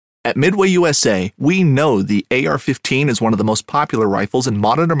At Midway USA, we know the AR-15 is one of the most popular rifles in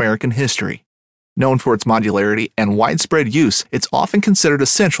modern American history. Known for its modularity and widespread use, it's often considered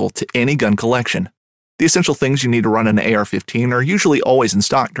essential to any gun collection. The essential things you need to run an AR-15 are usually always in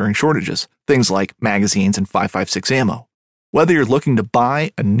stock during shortages, things like magazines and 5.56 ammo. Whether you're looking to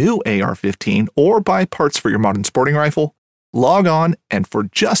buy a new AR-15 or buy parts for your modern sporting rifle, log on and for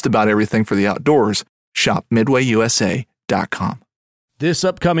just about everything for the outdoors, shop MidwayUSA.com. This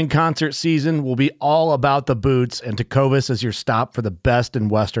upcoming concert season will be all about the boots, and Tecovas is your stop for the best in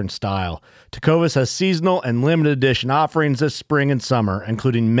Western style. Tecovas has seasonal and limited edition offerings this spring and summer,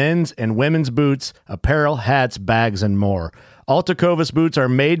 including men's and women's boots, apparel, hats, bags, and more. All Tecovas boots are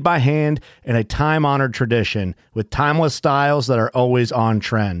made by hand in a time-honored tradition with timeless styles that are always on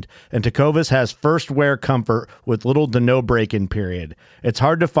trend. And Tecovas has first wear comfort with little to no break-in period. It's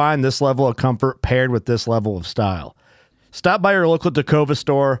hard to find this level of comfort paired with this level of style. Stop by your local Tecovas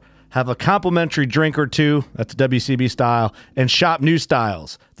store, have a complimentary drink or two, that's WCB style, and shop new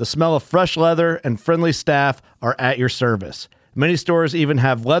styles. The smell of fresh leather and friendly staff are at your service. Many stores even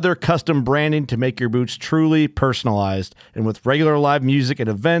have leather custom branding to make your boots truly personalized. And with regular live music and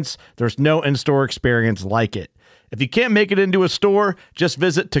events, there's no in-store experience like it. If you can't make it into a store, just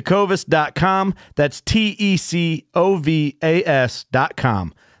visit Tecovas.com. That's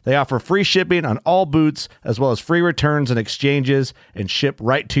TECOVAS.com. They offer free shipping on all boots, as well as free returns and exchanges, and ship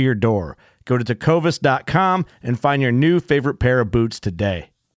right to your door. Go to Tecovas.com and find your new favorite pair of boots today.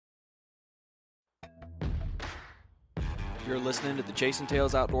 You're listening to the Chasing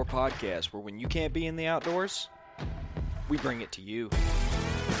Tales Outdoor Podcast, where when you can't be in the outdoors, we bring it to you.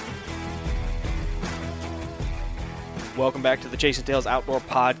 Welcome back to the Chasing Tales Outdoor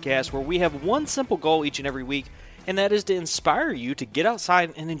Podcast, where we have one simple goal each and every week, and that is to inspire you to get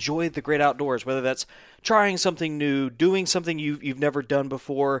outside and enjoy the great outdoors, whether that's trying something new, doing something you've never done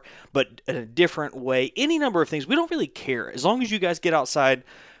before, but in a different way, any number of things. We don't really care. As long as you guys get outside,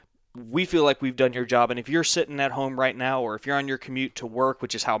 we feel like we've done your job. And if you're sitting at home right now, or if you're on your commute to work,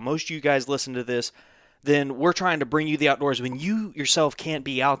 which is how most of you guys listen to this, then we're trying to bring you the outdoors when you yourself can't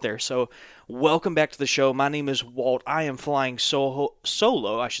be out there. So welcome back to the show. My name is Walt. I am flying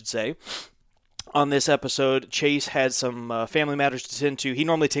solo, I should say. On this episode, Chase had some family matters to tend to. He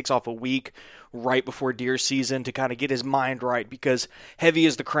normally takes off a week right before deer season to kind of get his mind right, because heavy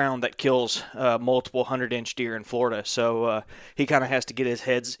is the crown that kills multiple 100-inch deer in Florida. So he kind of has to get his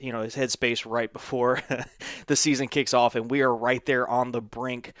headspace right before the season kicks off, and we are right there on the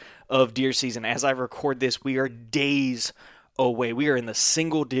brink of deer season. As I record this, we are days away. We are in the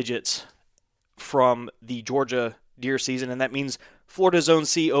single digits from the Georgia deer season, and that means Florida Zone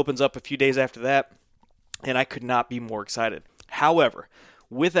C opens up a few days after that, and I could not be more excited. However,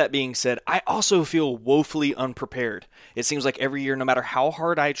 with that being said, I also feel woefully unprepared. It seems like every year, no matter how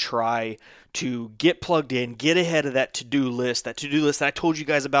hard I try to get plugged in, get ahead of that to-do list that I told you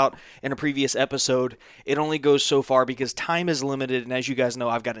guys about in a previous episode, it only goes so far because time is limited, and as you guys know,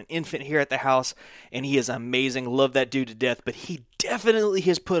 I've got an infant here at the house, and he is amazing. Love that dude to death, but he definitely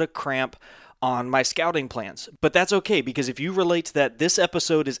has put a cramp on my scouting plans. But that's okay, because if you relate to that, this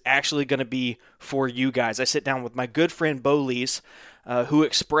episode is actually going to be for you guys. I sit down with my good friend Bo Lease, who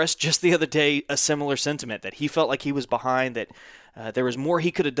expressed just the other day a similar sentiment, that he felt like he was behind, that there was more he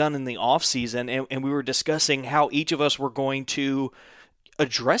could have done in the off season, and we were discussing how each of us were going to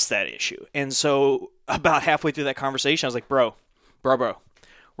address that issue. And so about halfway through that conversation, I was like, bro,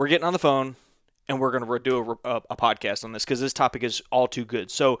 we're getting on the phone, and we're going to do a podcast on this, because this topic is all too good.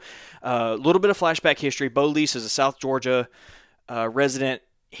 So a little bit of flashback history. Bo Lease is a South Georgia resident.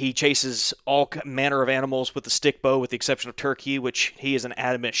 He chases all manner of animals with the stick bow, with the exception of turkey, which he is an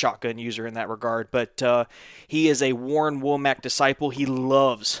adamant shotgun user in that regard. But he is a Warren Womack disciple. He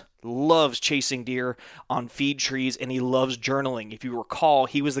loves chasing deer on feed trees, and he loves journaling. If you recall,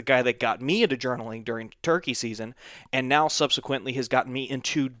 he was the guy that got me into journaling during turkey season, and now subsequently has gotten me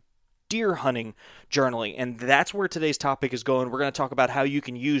into deer hunting journaling. And that's where today's topic is going. We're going to talk about how you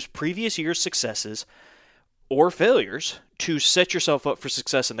can use previous year's successes or failures to set yourself up for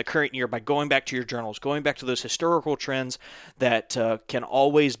success in the current year by going back to your journals, going back to those historical trends that can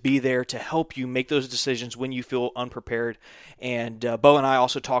always be there to help you make those decisions when you feel unprepared. And Bo and I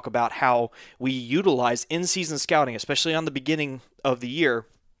also talk about how we utilize in-season scouting, especially on the beginning of the year,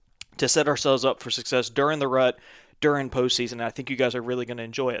 to set ourselves up for success during the rut, during postseason. And I think you guys are really going to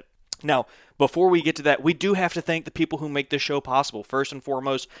enjoy it. Now, before we get to that, we do have to thank the people who make this show possible. First and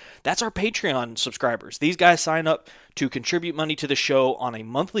foremost, that's our Patreon subscribers. These guys sign up to contribute money to the show on a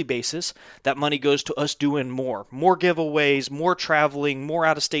monthly basis. That money goes to us doing more giveaways, more traveling, more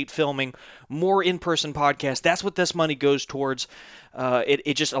out-of-state filming, more in-person podcasts. That's what this money goes towards.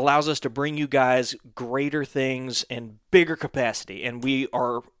 It just allows us to bring you guys greater things and bigger capacity, and we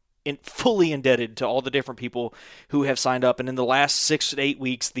are fully indebted to all the different people who have signed up. And in the last 6 to 8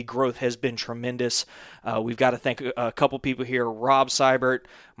 weeks, the growth has been tremendous. We've got to thank a couple people here, Rob Seibert,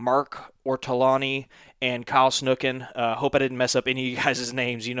 Mark Ortolani, and Kyle Snooken. Hope I didn't mess up any of you guys'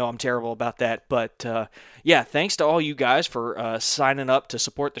 names. You know I'm terrible about that. But yeah, thanks to all you guys for signing up to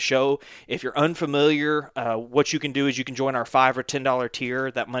support the show. If you're unfamiliar, what you can do is you can join our $5 or $10 tier.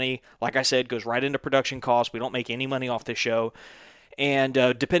 That money, like I said, goes right into production costs. We don't make any money off this show. And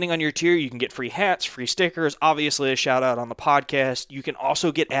depending on your tier, you can get free hats, free stickers, obviously a shout out on the podcast. You can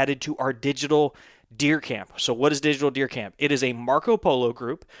also get added to our digital Deer Camp. So what is Digital Deer Camp? It is a Marco Polo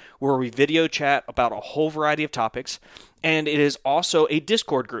group where we video chat about a whole variety of topics. And it is also a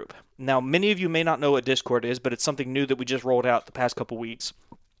Discord group. Now, many of you may not know what Discord is, but it's something new that we just rolled out the past couple weeks.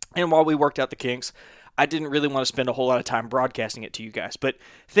 And while we worked out the kinks, I didn't really want to spend a whole lot of time broadcasting it to you guys. But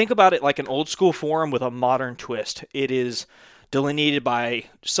think about it like an old school forum with a modern twist. It is delineated by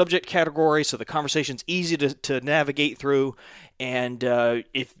subject category, so the conversation's easy to navigate through. And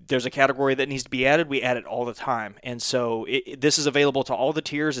if there's a category that needs to be added, we add it all the time. And so this is available to all the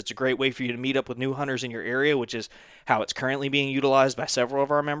tiers. It's a great way for you to meet up with new hunters in your area, which is how it's currently being utilized by several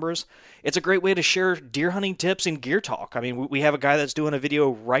of our members. It's a great way to share deer hunting tips and gear talk. I mean, we have a guy that's doing a video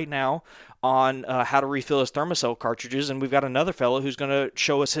right now on how to refill his Thermacell cartridges, and we've got another fellow who's going to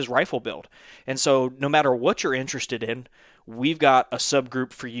show us his rifle build. And so no matter what you're interested in, we've got a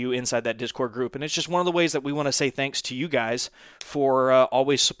subgroup for you inside that Discord group, and it's just one of the ways that we want to say thanks to you guys for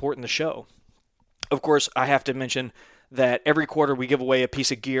always supporting the show. Of course, I have to mention that every quarter we give away a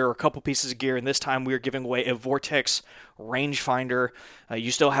piece of gear, or a couple pieces of gear, and this time we are giving away a Vortex rangefinder.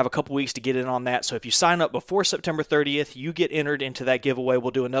 You still have a couple weeks to get in on that, so if you sign up before September 30th, you get entered into that giveaway. We'll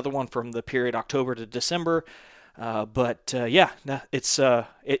do another one from the period October to December. Yeah, it's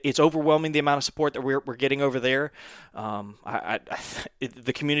overwhelming the amount of support that we're getting over there.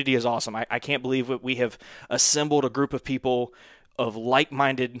 The community is awesome. I can't believe that we have assembled a group of people, of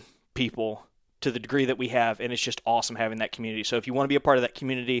like-minded people, to the degree that we have, and it's just awesome having that community. So if you want to be a part of that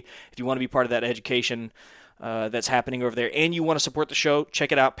community, if you want to be part of that education that's happening over there, and you want to support the show,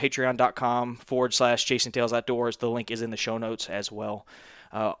 check it out, patreon.com/Chasing Tails Outdoors. The link is in the show notes as well.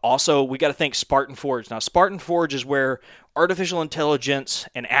 Also, we got to thank Spartan Forge. Now, Spartan Forge is where artificial intelligence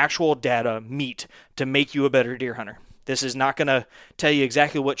and actual data meet to make you a better deer hunter. This is not going to tell you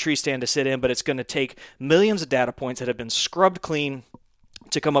exactly what tree stand to sit in, but it's going to take millions of data points that have been scrubbed clean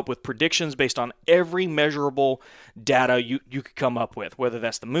to come up with predictions based on every measurable data you could come up with, whether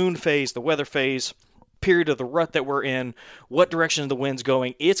that's the moon phase, the weather phase, period of the rut that we're in, what direction the wind's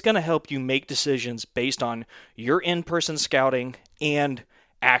going. It's going to help you make decisions based on your in-person scouting and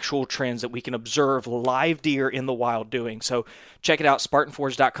actual trends that we can observe live deer in the wild doing. So check it out,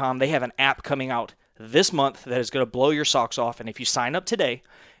 SpartanForge.com. They have an app coming out this month that is going to blow your socks off. And if you sign up today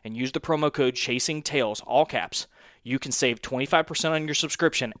and use the promo code CHASINGTAILS, all caps, you can save 25% on your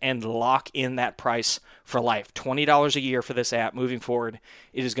subscription and lock in that price for life. $20 a year for this app moving forward.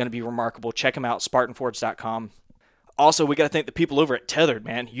 It is going to be remarkable. Check them out, SpartanForge.com. Also, we got to thank the people over at Tethered,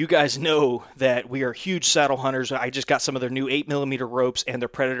 man. You guys know that we are huge saddle hunters. I just got some of their new 8mm ropes and their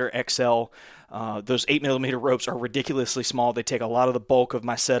Predator XL. Those 8mm ropes are ridiculously small. They take a lot of the bulk of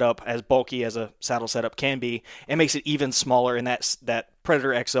my setup, as bulky as a saddle setup can be, and makes it even smaller. And that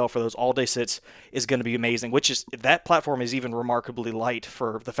Predator XL for those all-day sits is going to be amazing. That platform is even remarkably light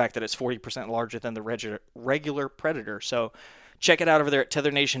for the fact that it's 40% larger than the regular Predator. So check it out over there at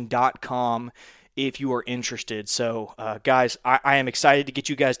TetherNation.com. if you are interested. So, guys, I am excited to get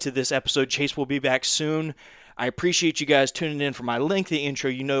you guys to this episode. Chase will be back soon. I appreciate you guys tuning in for my lengthy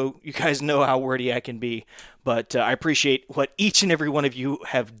intro. You guys know how wordy I can be, but I appreciate what each and every one of you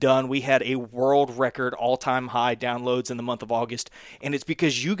have done. We had a world record all-time high downloads in the month of August, and it's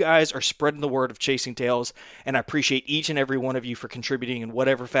because you guys are spreading the word of Chasing Tails, and I appreciate each and every one of you for contributing in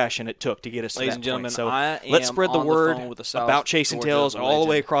whatever fashion it took to get us to that point. So let's spread the word about Chasing Tails all the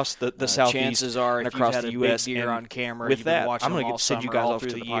way across the Southeast. Chances are, and if across you've the had U.S. a big deer and on camera, with you've that, been watching I'm them going all to send you summer, guys all off through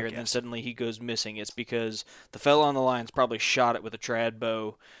to the the year, podcast. and then suddenly he goes missing. It's because the fellow on the line's probably shot it with a trad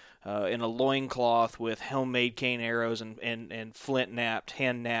bow in a loincloth with homemade cane arrows and flint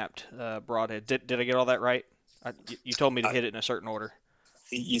hand napped broadhead. Did I get all that right? You told me to hit it in a certain order.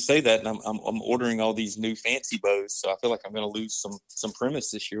 you say that, and I'm ordering all these new fancy bows, so I feel like I'm going to lose some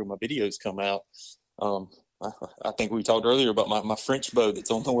premise this year when my videos come out. I think we talked earlier about my French bow that's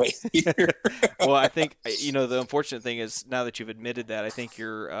on the way here. Well, I think the unfortunate thing is, now that you've admitted that, I think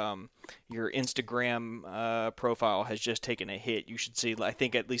your Instagram profile has just taken a hit. You should see, I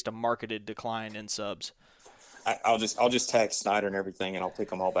think, at least a marketed decline in subs. I'll just tag Snyder and everything, and I'll pick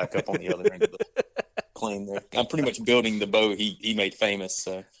them all back up on the other end of the plane there. I'm pretty much building the bow he made famous,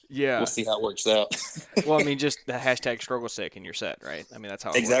 so yeah, we'll see how it works out. Well, I mean, just the hashtag struggle stick and you're set, right? I mean, that's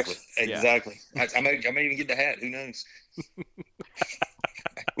how it exactly works. Exactly. I may even get the hat. Who knows?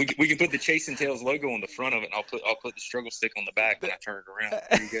 we can put the Chase and Tails logo on the front of it, and I'll put the struggle stick on the back when I turn it around.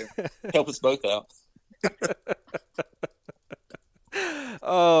 There you go. Help us both out.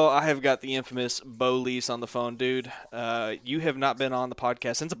 Oh, I have got the infamous Bo Lease on the phone, dude. You have not been on the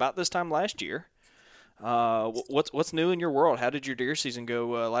podcast since about this time last year. What's new in your world? How did your deer season go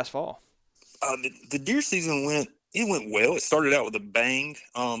last fall? The deer season went well. It started out with a bang.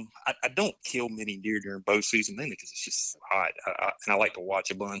 I don't kill many deer during bow season, mainly because it's just so hot, and I like to watch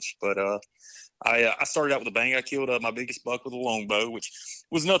a bunch. But I started out with a bang. I killed my biggest buck with a longbow, which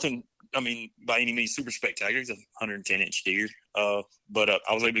was nothing, I mean, by any means super spectacular. He's a 110-inch deer. But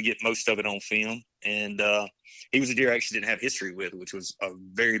I was able to get most of it on film. And he was a deer I actually didn't have history with, which was a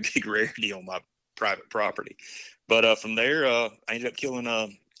very big rarity on my private property. But from there, I ended up killing my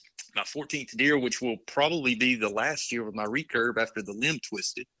 14th deer, which will probably be the last year of my recurve after the limb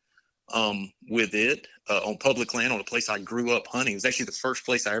twisted with it on public land on a place I grew up hunting. It was actually the first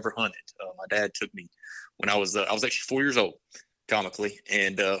place I ever hunted. My dad took me when I was actually 4 years old, comically.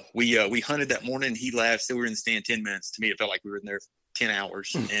 And we hunted that morning. He laughed. So we were in the stand 10 minutes. To me, it felt like we were in there 10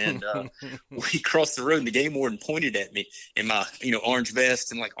 hours. And we crossed the road, and the game warden pointed at me in my, orange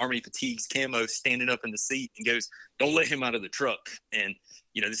vest and like Army fatigues camo, standing up in the seat, and goes, "Don't let him out of the truck." And,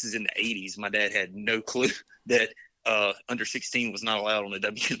 this is in the 80s. My dad had no clue that under 16 was not allowed on the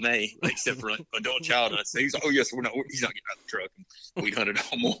WMA except for adult child. And so he was like, "Oh yes, he's not getting out of the truck." And we hunted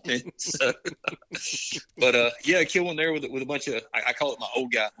all morning. So, but yeah, killing there with a bunch of, I call it my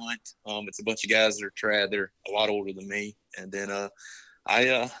old guy hunt. It's a bunch of guys that are trad. They're a lot older than me. And then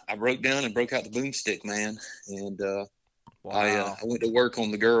I broke down and broke out the boomstick, man. And wow. I went to work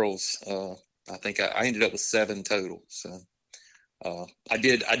on the girls. I think I ended up with 7 total. So I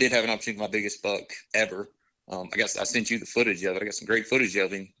did have an opportunity with my biggest buck ever. I guess I sent you the footage of it. I got some great footage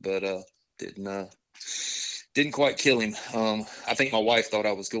of him, but didn't quite kill him. I think my wife thought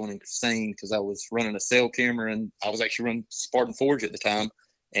I was going insane because I was running a cell camera, and I was actually running Spartan Forge at the time.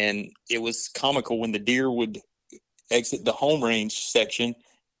 And it was comical when the deer would exit the home range section,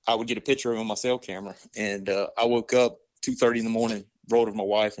 I would get a picture of him on my cell camera. And I woke up 2:30 in the morning, rolled with my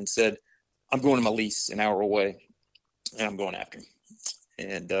wife, and said, "I'm going to my lease an hour away, and I'm going after him."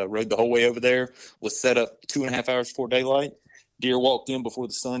 And rode the whole way over there, was set up 2.5 hours before daylight. Deer walked in before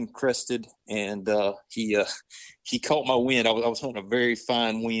the sun crested, and he caught my wind. I was hunting a very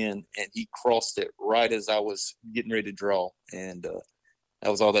fine wind, and he crossed it right as I was getting ready to draw. And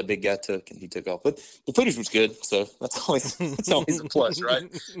that was all that big guy took, and he took off. But the footage was good, so that's always a plus,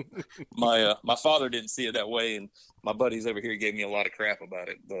 right? My father didn't see it that way, and my buddies over here gave me a lot of crap about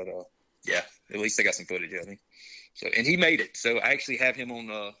it. But yeah, at least I got some footage of him. So, and he made it. So I actually have him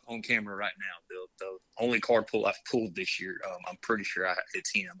on camera right now. The only card pull I've pulled this year, I'm pretty sure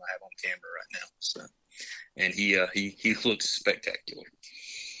it's him I have on camera right now. So, and he looks spectacular.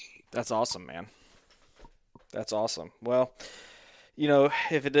 That's awesome, man. That's awesome. Well,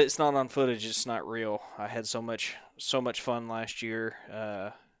 if it's not on footage, it's not real. I had so much fun last year,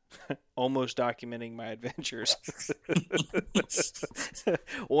 almost documenting my adventures.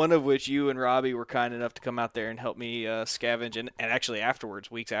 One of which you and Robbie were kind enough to come out there and help me scavenge, and actually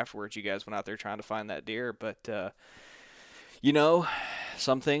weeks afterwards, you guys went out there trying to find that deer. But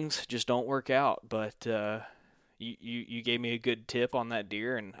some things just don't work out. But you gave me a good tip on that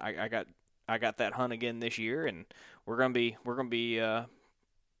deer, and I got that hunt again this year, and we're gonna be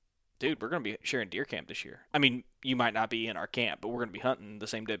sharing deer camp this year. I mean, you might not be in our camp, but we're gonna be hunting the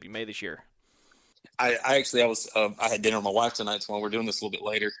same WMA this year. I had dinner with my wife tonight, so we're doing this a little bit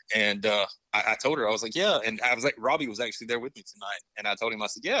later, and I told her, I was like, yeah, and I was like, Robbie was actually there with me tonight, and I told him, I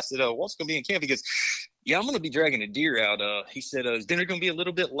said, yeah, I said, what's gonna be in camp? He goes, yeah, I'm gonna be dragging a deer out. He said, is dinner gonna be a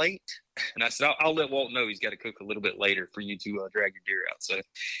little bit late? And I said, I'll let Walt know he's got to cook a little bit later for you to drag your deer out. So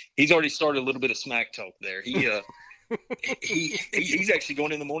he's already started a little bit of smack talk there. He's actually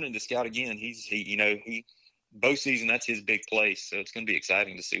going in the morning to scout again. He bow season, that's his big place, so it's going to be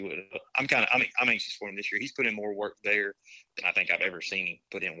exciting to see what. I'm anxious for him this year. He's put in more work there than I think I've ever seen him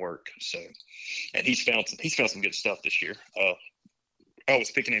put in work. So, and he's found some good stuff this year. I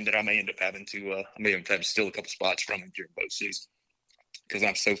was picking him that I may end up having to steal a couple spots from him during both seasons because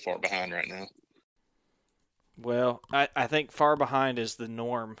I'm so far behind right now. Well, I think far behind is the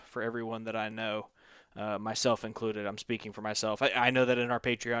norm for everyone that I know, myself included. I'm speaking for myself. I know that in our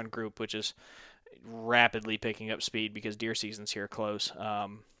Patreon group, which is rapidly picking up speed because deer season's here close.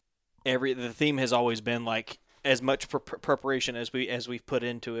 The theme has always been like as much preparation as we've put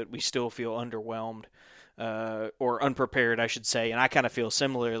into it, we still feel underwhelmed. Or unprepared, I should say, and I kind of feel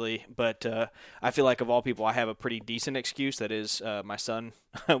similarly, but I feel like of all people, I have a pretty decent excuse. That is, my son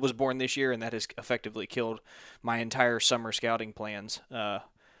was born this year, and that has effectively killed my entire summer scouting plans.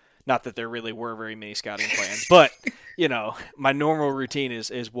 Not that there really were very many scouting plans, but, my normal routine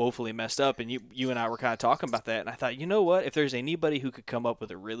is woefully messed up, and you and I were kind of talking about that, and I thought, you know what, if there's anybody who could come up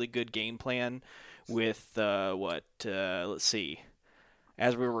with a really good game plan with, let's see,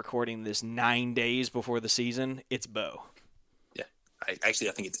 as we're recording this 9 days before the season, it's Bo. Yeah. I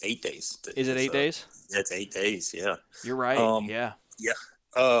think it's 8 days. Is it 8 days? Yeah, it's 8 days. Yeah. You're right. Yeah. Yeah.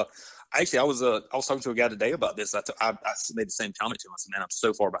 Actually, I was talking to a guy today about this. I made the same comment to him. I said, man, I'm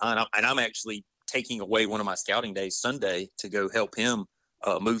so far behind. I'm actually taking away one of my scouting days Sunday to go help him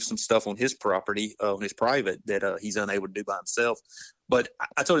move some stuff on his property, on his private that he's unable to do by himself. But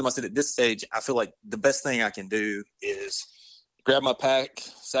I told him, I said, at this stage, I feel like the best thing I can do is grab my pack,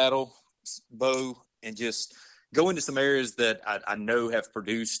 saddle, bow, and just go into some areas that I know have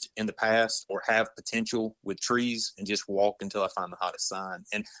produced in the past or have potential with trees and just walk until I find the hottest sign.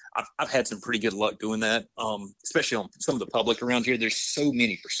 And I've had some pretty good luck doing that, especially on some of the public around here. There's so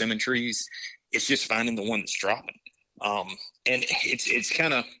many persimmon trees. It's just finding the one that's dropping. And it's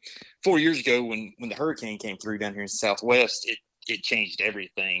kind of 4 years ago when the hurricane came through down here in the Southwest, it changed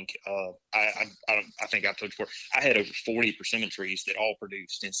everything. I think I've told you before, I had over 40 persimmon trees that all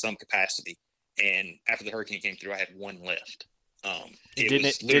produced in some capacity. And after the hurricane came through, I had one left.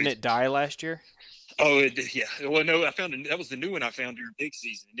 Didn't it die last year? Oh, yeah. Well, no, that was the new one I found during big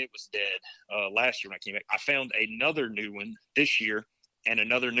season, and it was dead last year when I came back. I found another new one this year and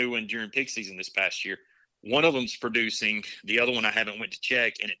another new one during pig season this past year. One of them's producing. The other one I haven't went to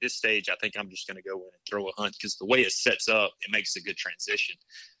check. And at this stage, I think I'm just going to go in and throw a hunt because the way it sets up, it makes a good transition.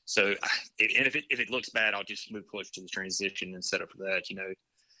 So, if it looks bad, I'll just move closer to the transition and set up for that.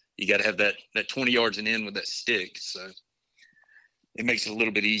 You got to have that 20 yards and in with that stick. So it makes it a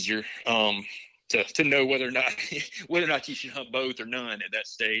little bit easier to know whether or not you should hunt both or none at that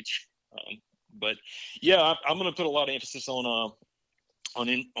stage. But yeah, I'm going to put a lot of emphasis on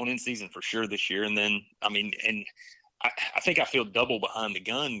in season for sure this year. And then, and I think I feel double behind the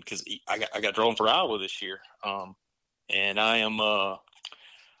gun because I got drawn for Iowa this year. And I'm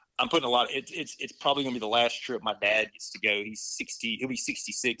putting a lot of it's probably going to be the last trip my dad gets to go. He'll be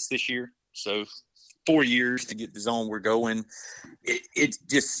 66 this year. So 4 years to get the zone we're going.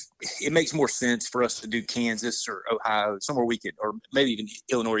 It makes more sense for us to do Kansas or Ohio, somewhere we could, or maybe even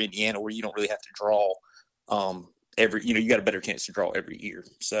Illinois or Indiana, where you don't really have to draw you got a better chance to draw every year.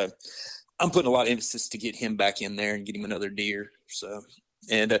 So I'm putting a lot of emphasis to get him back in there and get him another deer. So,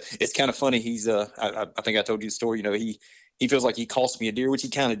 and it's kind of funny. He's I think I told you the story, he feels like he cost me a deer, which he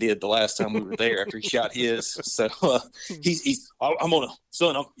kind of did the last time we were there after he shot his. So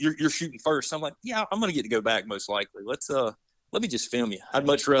you're shooting first. I'm like, yeah, I'm going to get to go back most likely. Let me just film you. I'd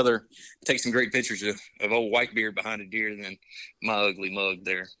much rather take some great pictures of old Whitebeard behind a deer than my ugly mug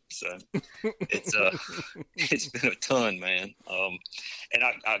there. So it's been a ton, man. And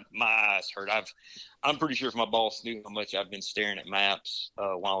my eyes hurt. I'm pretty sure if my boss knew how much I've been staring at maps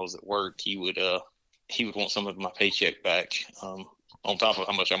while I was at work, he would want some of my paycheck back on top of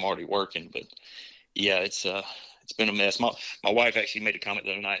how much I'm already working. But yeah, it's been a mess. My wife actually made a comment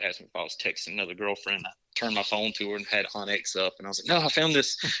the other night, asking if I was texting another girlfriend. I turned my phone to her and had HuntX up, and I was like, "No, I found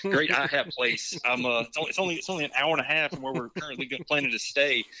this great IHAP place. It's only an hour and a half from where we're currently planning to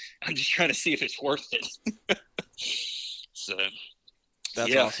stay. I'm just trying to see if it's worth it." So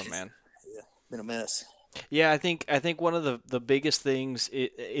that's awesome, man. Yeah, been a mess. Yeah, I think one of the biggest things,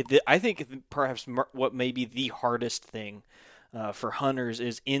 I think perhaps what may be the hardest thing for hunters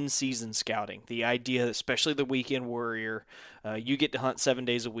is in-season scouting. The idea, especially the weekend warrior, you get to hunt 7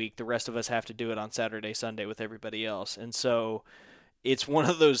 days a week. The rest of us have to do it on Saturday, Sunday with everybody else. And so it's one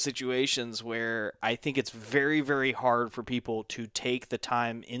of those situations where I think it's very, very hard for people to take the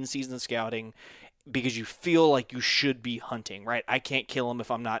time in-season scouting because you feel like you should be hunting, right? I can't kill them if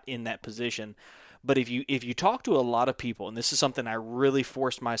I'm not in that position. But if you talk to a lot of people, and this is something I really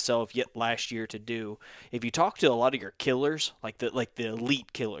forced myself yet last year to do, if you talk to a lot of your killers, like the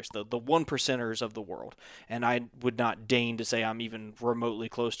elite killers, the one percenters of the world, and I would not deign to say I'm even remotely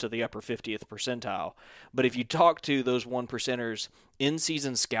close to the upper 50th percentile, but if you talk to those one percenters,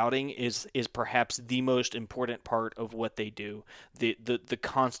 in-season scouting is perhaps the most important part of what they do. The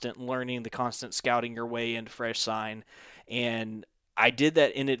constant learning, the constant scouting your way into fresh sign. And I did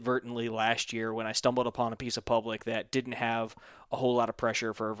that inadvertently last year when I stumbled upon a piece of public that didn't have a whole lot of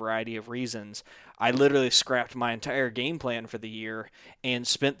pressure for a variety of reasons. I literally scrapped my entire game plan for the year and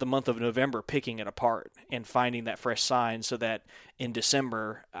spent the month of November picking it apart and finding that fresh sign so that in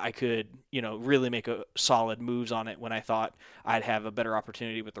December I could, really make a solid moves on it when I thought I'd have a better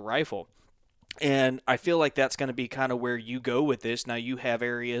opportunity with the rifle. And I feel like that's going to be kind of where you go with this. Now, you have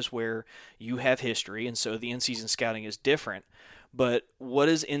areas where you have history, and so the in-season scouting is different. But what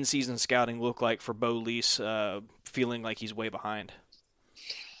does in-season scouting look like for Bo Lease feeling like he's way behind?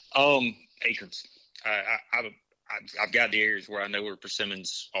 Acorns. I've got the areas where I know where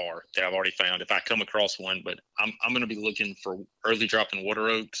persimmons are that I've already found if I come across one, but I'm going to be looking for early dropping water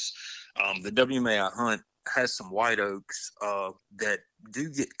oaks. The WMA I hunt has some white oaks that do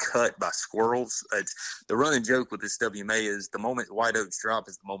get cut by squirrels. The running joke with this WMA is the moment white oaks drop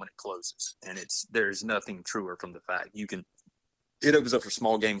is the moment it closes, and there's nothing truer from the fact it opens up for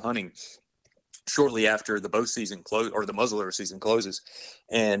small game hunting shortly after the bow season or the muzzleloader season closes.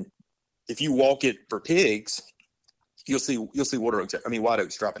 And if you walk it for pigs, you'll see white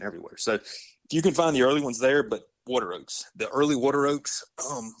oaks dropping everywhere. So you can find the early ones there, but water oaks, the early water oaks,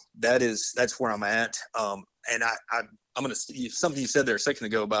 that's where I'm at. And I'm going to, something you said there a second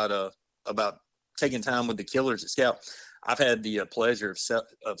ago about taking time with the killers at Scout. I've had the pleasure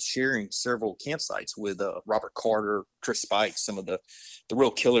of sharing several campsites with Robert Carter, Chris Spikes, some of the real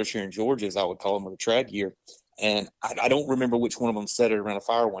killers here in Georgia, as I would call them, with the trad gear. And I don't remember which one of them said it around a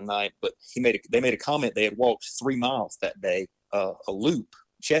fire one night, but they made a comment. They had walked 3 miles that day, a loop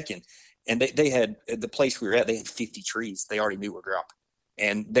checking, and they had, at the place we were at, they had 50 trees. They already knew were dropping,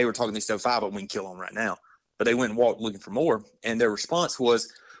 and they were talking to these 5, but we can kill them right now. But they went and walked looking for more, and their response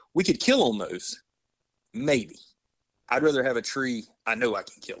was, "We could kill on those, maybe. I'd rather have a tree I know I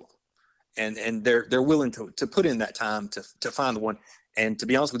can kill." And they're willing to put in that time to find the one. And to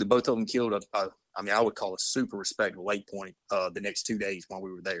be honest with you, both of them killed I would call a super respectable late point the next 2 days while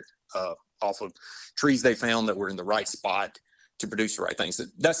we were there, off of trees they found that were in the right spot to produce the right things. So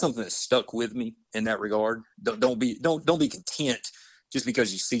that's something that stuck with me in that regard. Don't be content just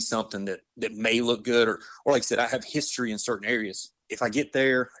because you see something that may look good, or like I said, I have history in certain areas. If I get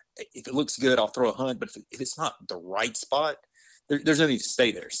there, if it looks good, I'll throw a hunt. But if it's not the right spot, there's no need to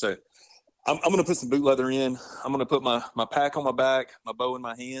stay there. So I'm going to put some boot leather in. I'm going to put my pack on my back, my bow in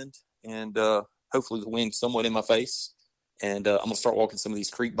my hand, and hopefully the wind somewhat in my face. And I'm going to start walking some of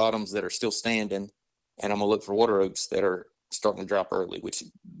these creek bottoms that are still standing, and I'm going to look for water oaks that are starting to drop early, which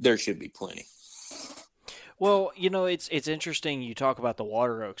there should be plenty. Well, it's interesting you talk about the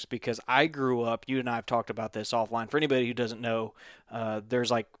water oaks, because I grew up, you and I have talked about this offline. For anybody who doesn't know,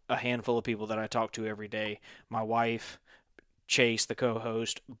 there's like a handful of people that I talk to every day. My wife, Chase, the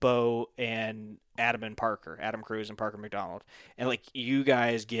co-host, Bo, and Adam Cruz and Parker McDonald. And like, you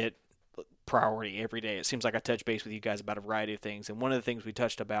guys get priority every day. It seems like I touch base with you guys about a variety of things. And one of the things we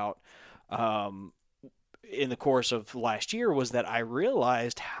touched about in the course of last year was that I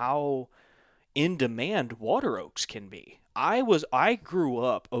realized how in demand water oaks can be. I grew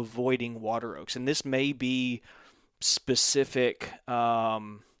up avoiding water oaks, and this may be specific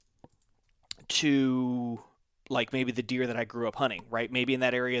to like maybe the deer that I grew up hunting, right? Maybe in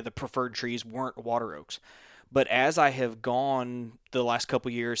that area the preferred trees weren't water oaks. But as I have gone the last couple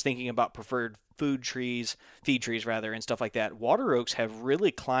years thinking about preferred feed trees and stuff like that, water oaks have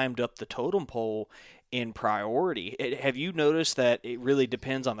really climbed up the totem pole in priority. Have you noticed that it really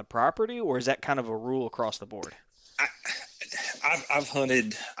depends on the property, or is that kind of a rule across the board? I've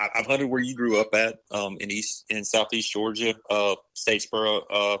hunted where you grew up at, in southeast Georgia,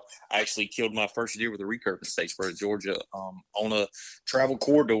 Statesboro. I actually killed my first deer with a recurve in Statesboro, Georgia, on a travel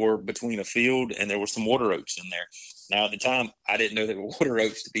corridor between a field, and there were some water oaks in there. Now at the time, I didn't know they were water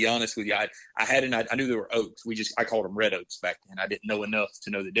oaks. To be honest with you, I knew they were oaks. I called them red oaks back then. I didn't know enough to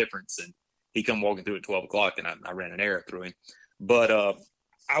know the difference, and he come walking through at 12 o'clock, and I ran an arrow through him. But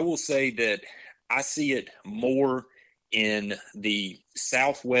I will say that I see it more in the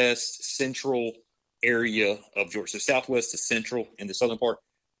southwest central area of Georgia. So southwest to central in the southern part.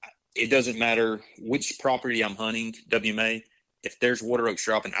 It doesn't matter which property I'm hunting, WMA. if there's water oaks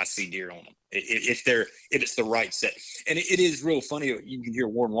dropping, I see deer on them. If it's the right set. And it is real funny. You can hear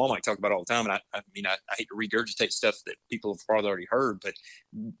Warren Womack talk about it all the time. And I hate to regurgitate stuff that people have probably already heard, but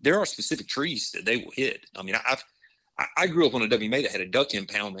there are specific trees that they will hit. I mean, I grew up on a WMA that had a duck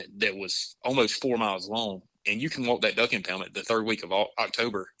impoundment that was almost 4 miles long. And you can walk that duck impoundment the third week of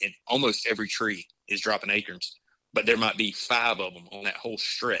October, and almost every tree is dropping acorns. But there might be 5 of them on that whole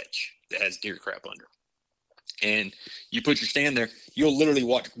stretch that has deer crap under. And you put your stand there, you'll literally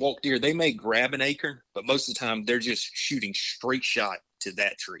walk deer. They may grab an acorn, but most of the time they're just shooting straight shot to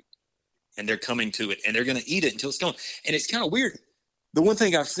that tree. And they're coming to it, and they're going to eat it until it's gone. And it's kind of weird. The one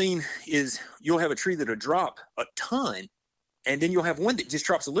thing I've seen is you'll have a tree that'll drop a ton, and then you'll have one that just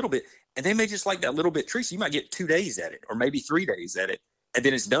drops a little bit, and they may just like that little bit tree. So you might get 2 days at it, or maybe 3 days at it, and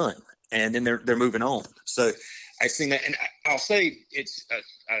then it's done. And then they're moving on. So I've seen that. And I'll say it's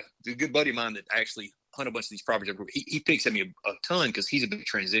a good buddy of mine that actually hunt a bunch of these properties. He picks at me a ton because he's a big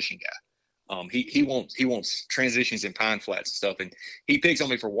transition guy. He wants transitions in pine flats and stuff, and he picks on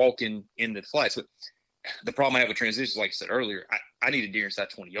me for walking in the flats. But the problem I have with transitions, like I said earlier, I need a deer inside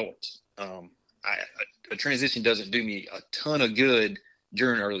 20 yards. A transition doesn't do me a ton of good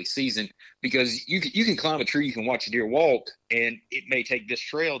during early season because you can climb a tree, you can watch a deer walk, and it may take this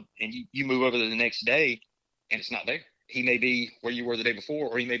trail, and you move over to the next day, and it's not there. He may be where you were the day before,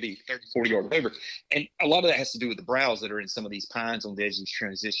 or he may be 30, 40 yards over. And a lot of that has to do with the browse that are in some of these pines on the edge of these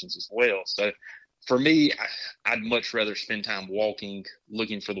transitions as well. So for me, I'd much rather spend time walking,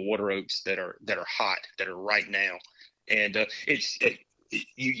 looking for the water oaks that are hot, that are right now. And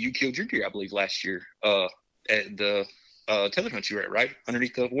you killed your deer, I believe, last year at the tether hunt you were at, right?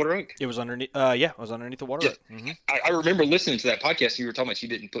 Underneath the water oak? It was underneath, it was underneath the water oak. Mm-hmm. I remember listening to that podcast. You were talking about you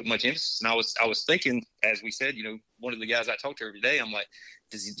didn't put much emphasis. And I was thinking, as we said, one of the guys I talk to every day, I'm like,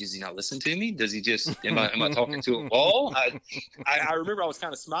 does he not listen to me? Does he just, am I talking to a wall? I remember I was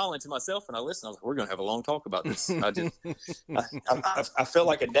kind of smiling to myself, and I listened. I was like, we're going to have a long talk about this. I felt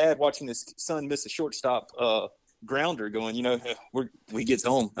like a dad watching his son miss a shortstop grounder going, we get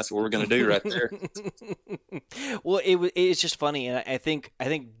home. That's what we're going to do right there. Well, it's just funny. And I think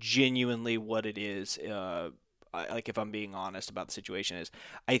genuinely what it is, like if I'm being honest about the situation, is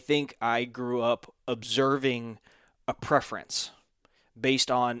I think I grew up observing a preference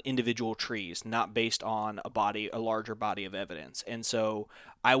based on individual trees, not based on a larger body of evidence. And so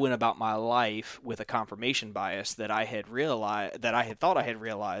I went about my life with a confirmation bias that I had thought I had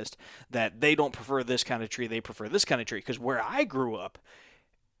realized that they don't prefer this kind of tree, they prefer this kind of tree. Because where I grew up,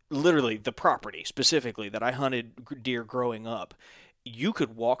 literally the property specifically that I hunted deer growing up, you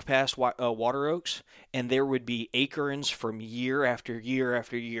could walk past water oaks, and there would be acorns from year after year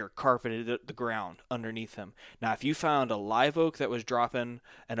after year carpeted at the ground underneath them. Now, if you found a live oak that was dropping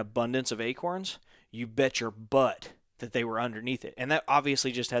an abundance of acorns, you bet your butt that they were underneath it. And that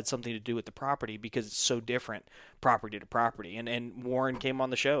obviously just had something to do with the property because it's so different property to property. And Warren came on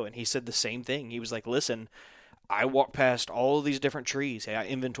the show, and he said the same thing. He was like, listen, I walk past all of these different trees. I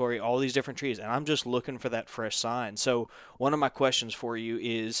inventory all these different trees, and I'm just looking for that fresh sign. So one of my questions for you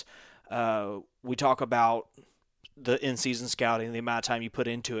is, we talk about the in-season scouting, the amount of time you put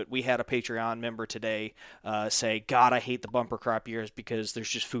into it. We had a Patreon member today say, God, I hate the bumper crop years because there's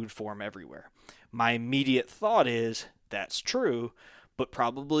just food for them everywhere. My immediate thought is that's true, but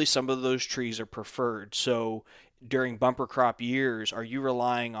probably some of those trees are preferred. So during bumper crop years, are you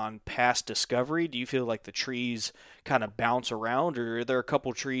relying on past discovery? Do you feel like the trees kind of bounce around, or are there a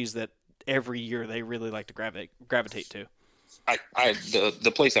couple trees that every year they really like to gravitate to?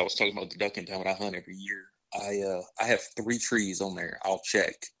 The place I was talking about, the duck impoundment, I hunt every year. I have 3 trees on there. I'll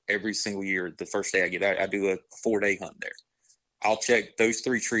check every single year. The first day I get out, I do a 4-day hunt there. I'll check those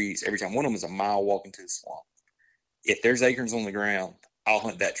 3 trees every time. One of them is a mile walk into the swamp. If there's acorns on the ground, I'll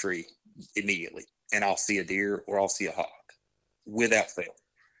hunt that tree immediately, and I'll see a deer or I'll see a hawk without fail.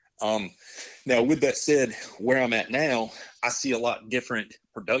 Now, with that said, where I'm at now, I see a lot different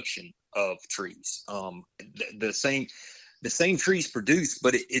production of trees. The same trees produce,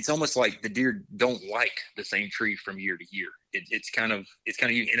 but it's almost like the deer don't like the same tree from year to year. It's kind of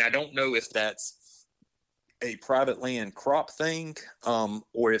unique. And I don't know if that's a private land crop thing,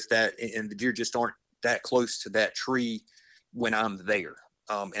 or if and the deer just aren't that close to that tree when I'm there.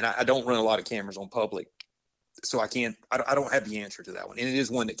 And I don't run a lot of cameras on public, so I don't have the answer to that one. And it is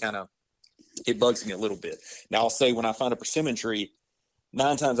one that it bugs me a little bit. Now, I'll say when I find a persimmon tree,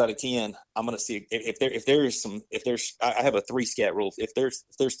 9 times out of 10, I'm going to see I have a 3 scat rule. If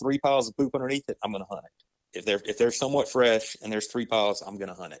there's 3 piles of poop underneath it, I'm going to hunt it. If they're somewhat fresh and there's 3 piles, I'm going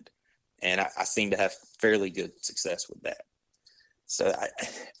to hunt it. And I seem to have fairly good success with that. So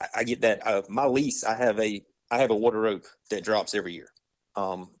I get that. My lease, I have a I have a water oak that drops every year.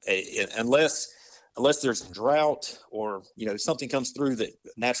 Unless there's a drought or, something comes through, that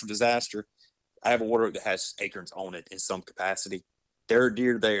natural disaster, I have a water oak that has acorns on it in some capacity. There are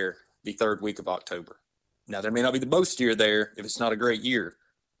deer there the third week of October. Now, there may not be the most deer there if it's not a great year,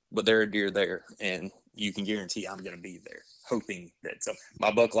 but there are deer there, and you can guarantee I'm going to be there, hoping that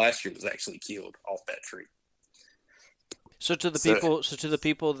my buck last year was actually killed off that tree. So to the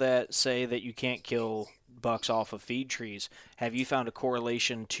people that say that you can't kill bucks off of feed trees, have you found a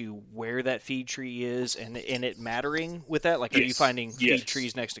correlation to where that feed tree is and it mattering with that? Like, are you finding feed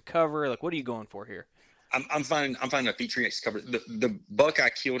trees next to cover? Like, what are you going for here? I'm finding a feed tree next to cover. The buck I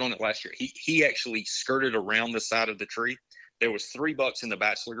killed on it last year, he actually skirted around the side of the tree. There was 3 bucks in the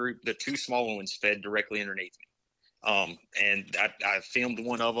bachelor group. The 2 small ones fed directly underneath me. And I filmed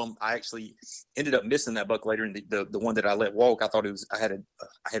one of them. I actually ended up missing that buck later. And the one that I let walk, I thought I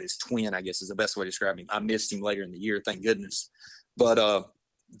had his twin, I guess is the best way to describe him. I missed him later in the year, thank goodness. But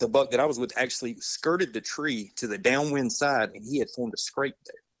the buck that I was with actually skirted the tree to the downwind side, and he had formed a scrape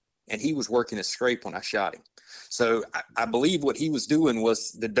there. And he was working a scrape when I shot him. So I believe what he was doing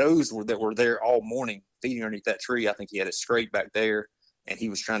was the does that were there all morning feeding underneath that tree. I think he had a scrape back there, and he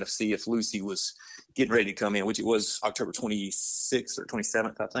was trying to see if Lucy was getting ready to come in, which it was October 26th or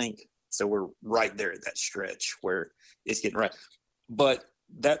 27th, I think. So we're right there at that stretch where it's getting right. But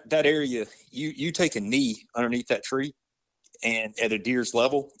that area, you take a knee underneath that tree, and at a deer's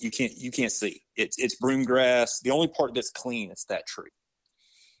level, you can't see. It's broom grass. The only part that's clean is that tree.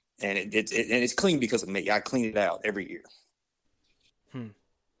 And it's clean because of me. I clean it out every year.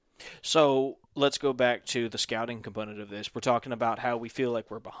 So let's go back to the scouting component of this. We're talking about how we feel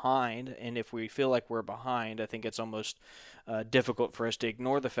like we're behind, and if we feel like we're behind, I think it's almost difficult for us to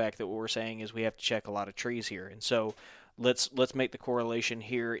ignore the fact that what we're saying is we have to check a lot of trees here. And so let's make the correlation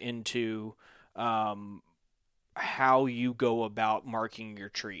here into how you go about marking your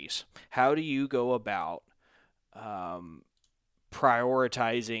trees. How do you go about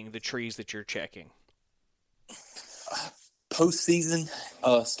prioritizing the trees that you're checking? Postseason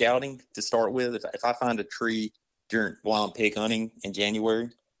scouting to start with. If I find a tree while I'm pig hunting in January,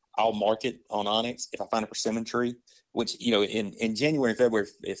 I'll mark it on Onyx. If I find a persimmon tree, which in January and February,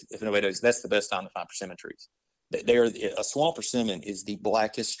 if nobody knows, that's the best time to find persimmon trees. A swamp persimmon is the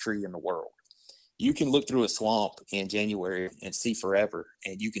blackest tree in the world. You can look through a swamp in January and see forever,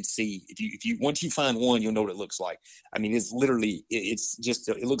 and you can see if you once you find one, you'll know what it looks like. I mean, it's literally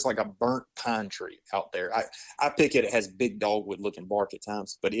it looks like a burnt pine tree out there. I pick it. It has big dogwood looking bark at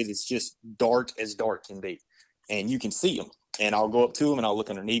times, but it is just dark as dark can be, and you can see them. And I'll go up to them and I'll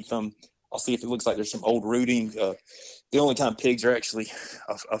look underneath them. I'll see if it looks like there's some old rooting. The only time pigs are actually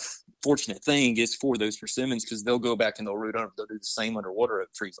a fortunate thing is for those persimmons, because they'll go back and they'll root under. They'll do the same under water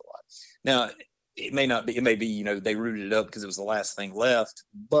oak trees a lot. Now, it may not be. It may be, they rooted it up because it was the last thing left,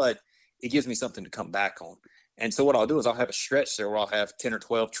 but it gives me something to come back on. And so what I'll do is I'll have a stretch there where I'll have 10 or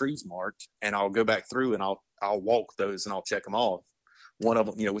 12 trees marked, and I'll go back through and I'll walk those and I'll check them off. One of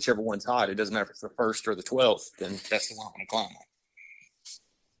them, whichever one's hot, it doesn't matter if it's the first or the 12th, then that's the one I'm going to climb on.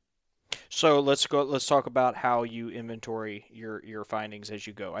 So let's talk about how you inventory your findings as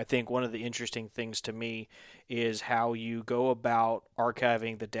you go. I think one of the interesting things to me is how you go about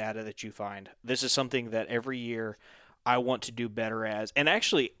archiving the data that you find. This is something that every year I want to do better as. And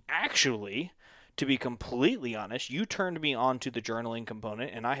actually, to be completely honest, you turned me on to the journaling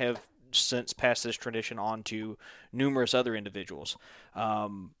component, and I have since passed this tradition on to numerous other individuals.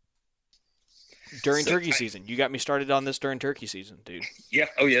 During turkey season. You got me started on this during turkey season, dude. Yeah.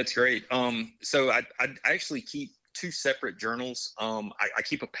 Oh, yeah, it's great. So I actually keep 2 separate journals. I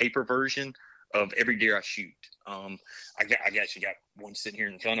keep a paper version of every deer I shoot. I actually got one sitting here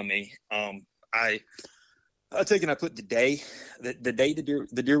in front of me. I take and I put the day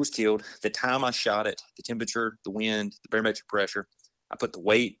the deer was killed, the time I shot it, the temperature, the wind, the barometric pressure. I put the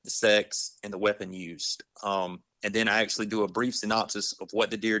weight, the sex, and the weapon used. And then I actually do a brief synopsis of what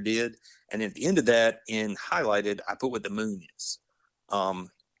the deer did. And at the end of that, in highlighted, I put what the moon is.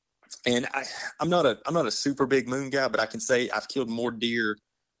 And I'm not a super big moon guy, but I can say I've killed more deer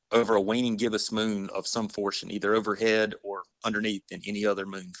over a waning gibbous moon of some fortune, either overhead or underneath, than any other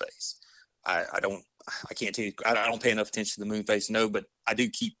moon phase. I can't tell you, I don't pay enough attention to the moon phase, no, but I do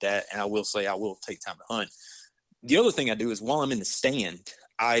keep that, and I will say I will take time to hunt. The other thing I do is while I'm in the stand,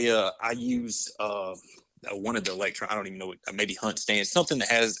 I use one of the I don't even know what, maybe Hunt Stand, something that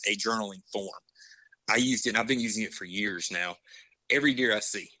has a journaling form. I used it, and I've been using it for years now. Every deer I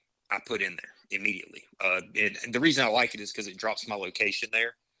see, I put in there immediately. And the reason I like it is because it drops my location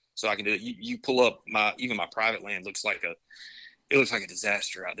there, so I can do it. You pull up even my private land looks like it looks like a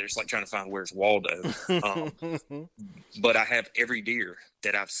disaster out there. It's like trying to find where's Waldo. But I have every deer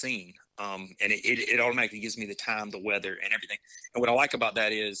that I've seen. And it automatically gives me the time, the weather, and everything. And what I like about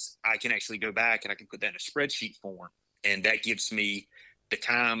that is I can actually go back and I can put that in a spreadsheet form, and that gives me the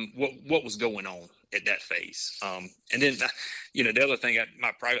time, what was going on at that phase. And then, the other thing,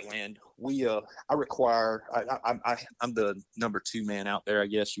 my private land, I require, I'm the number 2 man out there, I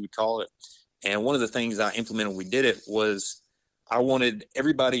guess you would call it. And one of the things I implemented when we did it was I wanted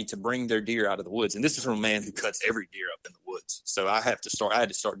everybody to bring their deer out of the woods. And this is from a man who cuts every deer up in the woods. So I had to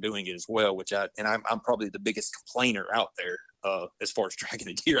start doing it as well, I'm probably the biggest complainer out there as far as dragging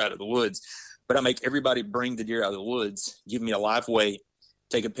a deer out of the woods. But I make everybody bring the deer out of the woods, give me a live weight,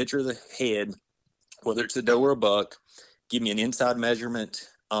 take a picture of the head, whether it's a doe or a buck, give me an inside measurement,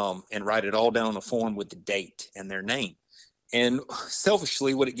 and write it all down on a form with the date and their name. And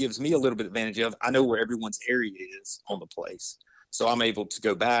selfishly, what it gives me a little bit of advantage of, I know where everyone's area is on the place. So I'm able to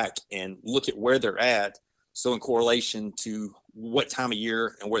go back and look at where they're at. So in correlation to what time of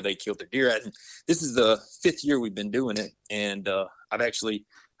year and where they killed their deer at. And this is the 5th year we've been doing it. And I've actually,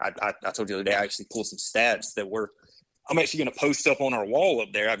 I told you the other day, I actually pulled some stats that I'm actually going to post up on our wall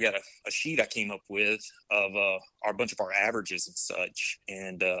up there. I've got a sheet I came up with of a bunch of our averages and such.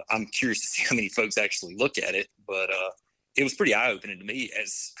 And I'm curious to see how many folks actually look at it. But it was pretty eye-opening to me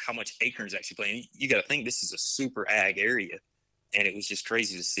as how much acorns actually playing. You got to think this is a super ag area. And it was just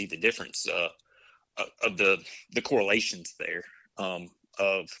crazy to see the difference of the correlations there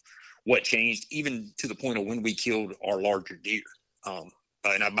of what changed, even to the point of when we killed our larger deer.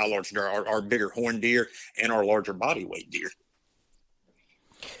 And by larger deer, our bigger horn deer and our larger body weight deer.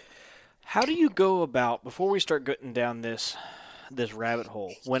 How do you go about, before we start getting down this rabbit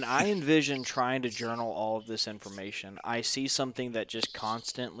hole, when I envision trying to journal all of this information, I see something that just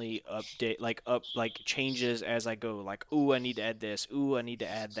constantly changes as I go, like, ooh, I need to add this, ooh, I need to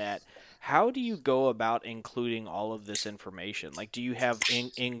add that. How do you go about including all of this information? Like, do you have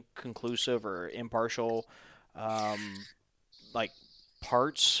inconclusive or impartial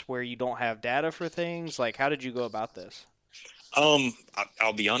parts where you don't have data for things? Like, how did you go about this?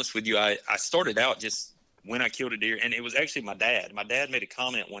 I'll be honest with you. I started out just when I killed a deer, and it was actually my dad. My dad made a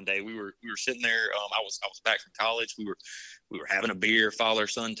comment one day. We were sitting there. I was back from college. We were having a beer, father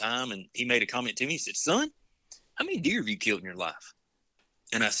son time, and he made a comment to me. He said, "Son, how many deer have you killed in your life?"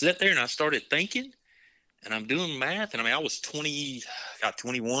 And I sat there and I started thinking, and I'm doing math. And I was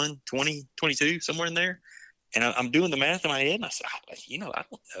 21, 20, 22, somewhere in there. And I'm doing the math in my head, and I said, I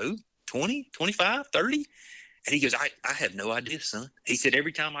don't know, 20, 25, 30. And he goes, I have no idea, son. He said,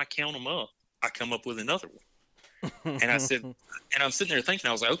 every time I count them up, I come up with another one. And I said, and I'm sitting there thinking,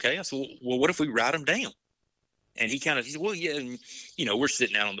 I was like, okay. I said, well, what if we write them down? And he said, well, yeah, and, we're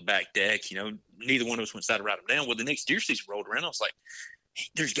sitting out on the back deck, neither one of us went inside to write them down. Well, the next deer season rolled around. I was like,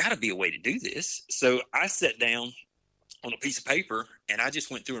 there's got to be a way to do this. So I sat down on a piece of paper, and I just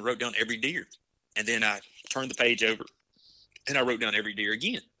went through and wrote down every deer. And then I turned the page over, and I wrote down every deer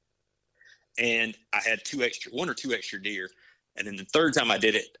again. And I had 1 or 2 extra deer. And then the third time I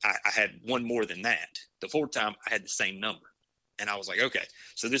did it, I had one more than that. The fourth time, I had the same number. And I was like, okay,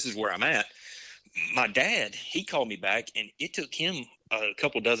 so this is where I'm at. My dad, he called me back, and it took him a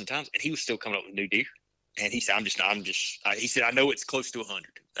couple dozen times, and he was still coming up with new deer. And he said, he said, I know it's close to 100.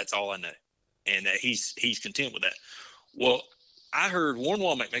 That's all I know. And he's content with that. Well, I heard Warren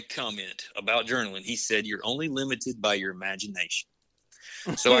Wall make a comment about journaling. He said, you're only limited by your imagination.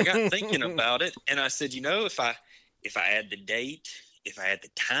 So I got thinking about it, and I said, if I add the date, if I add the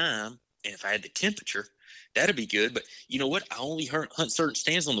time, and if I add the temperature, that'd be good. But you know what? I only hunt certain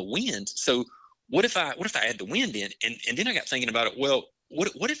stands on the wind. So what if I add the wind in? And then I got thinking about it. Well,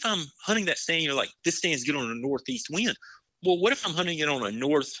 what if I'm hunting that stand, this stand's good on a northeast wind? Well, what if I'm hunting it on a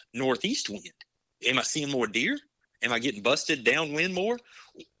northeast wind? Am I seeing more deer? Am I getting busted downwind more,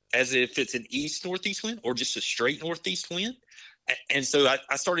 as if it's an east-northeast wind or just a straight northeast wind? And so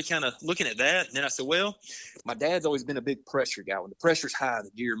I started kind of looking at that, and then I said, well, my dad's always been a big pressure guy. When the pressure's high,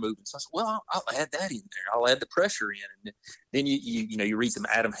 the deer are moving. So I said, well, I'll add that in there. I'll add the pressure in. And then you read some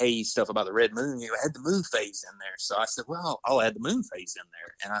Adam Hayes stuff about the red moon. Add the moon phase in there. So I said, well, I'll add the moon phase in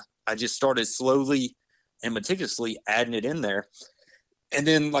there. And I just started slowly and meticulously adding it in there. And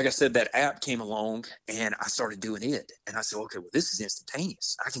then, like I said, that app came along, and I started doing it. And I said, okay, well, this is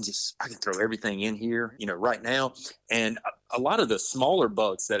instantaneous. I can throw everything in here, right now. And a lot of the smaller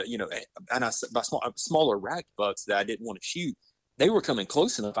bucks that, and I said by smaller rack bucks that I didn't want to shoot, they were coming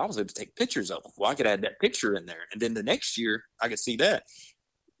close enough. I was able to take pictures of them. Well, I could add that picture in there. And then the next year I could see that.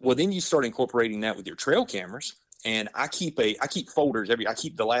 Well, then you start incorporating that with your trail cameras. And I keep folders I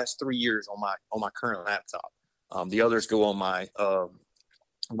keep the last 3 years on my current laptop The others go on my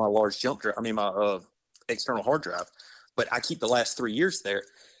large jump drive. I mean, my external hard drive. But I keep the last 3 years there.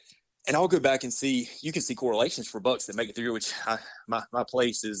 And I'll go back and see. You can see correlations for bucks that make it through. Which my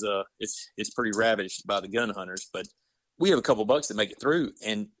place is it's pretty ravaged by the gun hunters. But we have a couple bucks that make it through,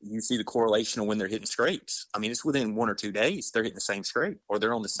 and you see the correlation of when they're hitting scrapes. I mean, it's within 1 or 2 days they're hitting the same scrape, or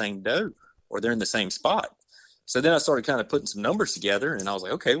they're on the same doe, or they're in the same spot. So then I started kind of putting some numbers together, and I was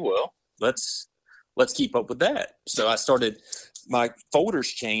like, okay, well, let's keep up with that. So I started. My folders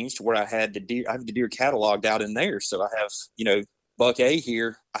changed where I have the deer cataloged out in there. So I have buck A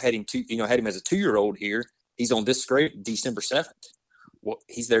here. I had him as a 2-year-old here. He's on this scrape December 7th. Well,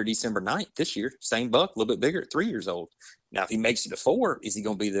 he's there December 9th this year. Same buck, a little bit bigger at 3 years old. Now, if he makes it to 4, is he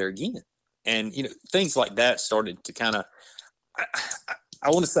going to be there again? And, things like that started to kind of, I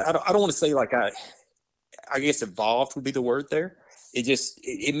want to say, I don't want to say like I guess evolved would be the word there.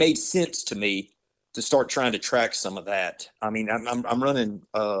 It made sense to me to start trying to track some of that. I mean, I'm running,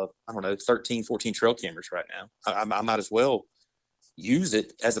 13, 14 trail cameras right now. I might as well use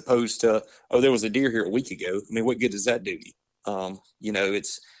it as opposed to, there was a deer here a week ago. I mean, what good does that do you?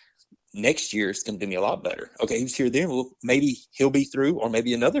 It's next year, it's going to do me a lot better. Okay, he was here then. Well, maybe he'll be through, or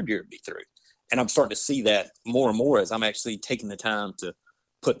maybe another deer will be through. And I'm starting to see that more and more as I'm actually taking the time to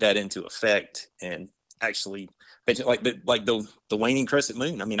put that into effect and actually, like the waning crescent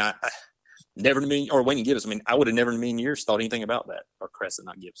moon. I mean, I never in a million, or waning gibbous. I mean, I would have never in a million years thought anything about that, or crescent,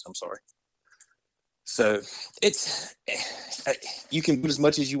 not gibbous. I'm sorry. So you can put as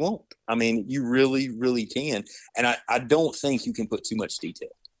much as you want. I mean, you really, really can. And I don't think you can put too much detail.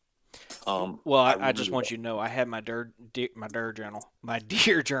 I just want you to know, I had my deer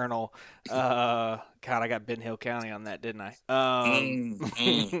journal. God, I got Ben Hill County on that, didn't I?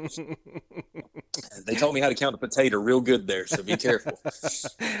 They told me how to count a potato real good there, so be careful.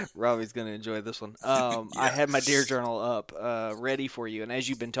 Robbie's going to enjoy this one. I had my deer journal up, ready for you. And as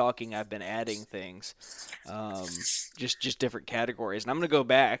you've been talking, I've been adding things, just different categories. And I'm going to go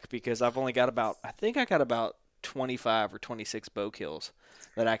back because I've only got about 25 or 26 bow kills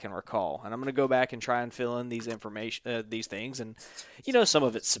that I can recall. And I'm going to go back and try and fill in these things. And, some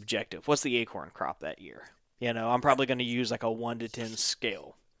of it's subjective. What's the acorn crop that year? I'm probably going to use like a 1 to 10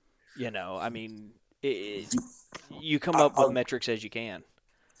 scale. I mean, you come up with metrics as you can.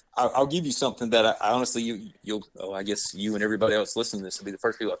 I'll give you something that I honestly, I guess you and everybody else listening to this will be the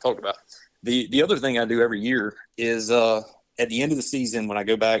first people I've talked about. The other thing I do every year is at the end of the season, when I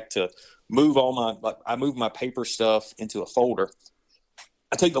go back to move I move my paper stuff into a folder.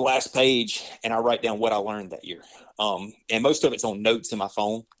 I take the last page and I write down what I learned that year. And most of it's on notes in my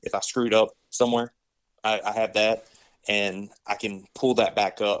phone. If I screwed up somewhere, I have that, and I can pull that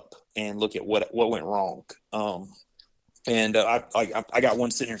back up and look at what went wrong. I got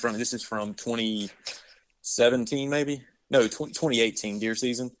one sitting in front of me. This is from 2017, maybe? No, 2018 deer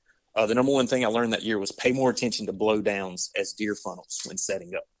season. The number one thing I learned that year was pay more attention to blowdowns as deer funnels when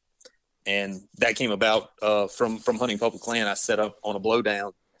setting up. And that came about from hunting public land. I set up on a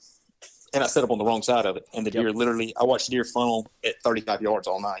blowdown, and I set up on the wrong side of it. And the deer literally, I watched the deer funnel at 35 yards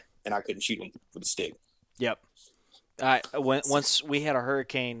all night, and I couldn't shoot them with a stick. Yep. Once we had a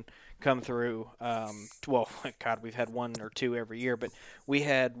hurricane come through, we've had one or two every year, but we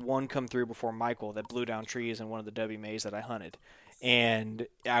had one come through before Michael that blew down trees in one of the WMAs that I hunted. And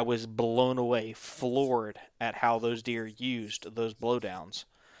I was blown away, floored at how those deer used those blowdowns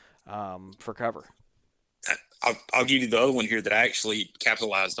for cover. I'll give you the other one here that I actually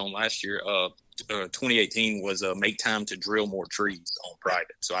capitalized on last year. 2018 was make time to drill more trees on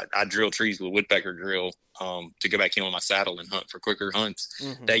private. So I drill trees with a woodpecker drill to go back in on my saddle and hunt for quicker hunts.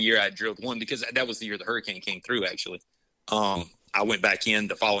 Mm-hmm. That year I drilled one because that was the year the hurricane came through, actually. I went back in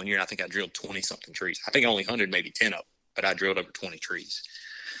the following year, and I think I drilled 20-something trees. I think I only hunted maybe 10 of them, but I drilled over 20 trees.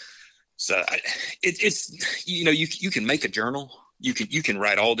 So it's you can make a journal. You can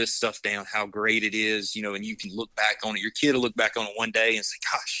write all this stuff down, how great it is, and you can look back on it. Your kid will look back on it one day and say,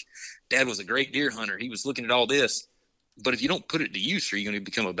 gosh, Dad was a great deer hunter. He was looking at all this. But if you don't put it to use, are you going to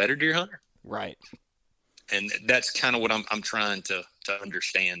become a better deer hunter? Right. And that's kind of what I'm trying to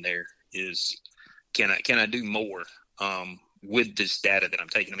understand there is, can I do more with this data that I'm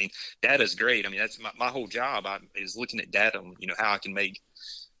taking? I mean, data is great. I mean, that's my whole job is looking at data, how I can make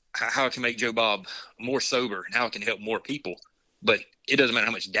Joe Bob more sober and how I can help more people. But it doesn't matter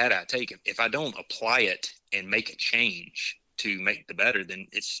how much data I take. If I don't apply it and make a change to make the better, then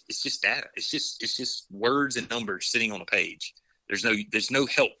it's just data. It's just words and numbers sitting on a page. There's no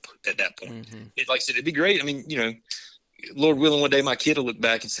help at that point. Mm-hmm. Like I said, it'd be great. I mean, Lord willing, one day my kid will look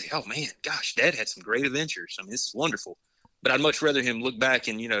back and say, "Oh man, gosh, Dad had some great adventures. I mean, this is wonderful." But I'd much rather him look back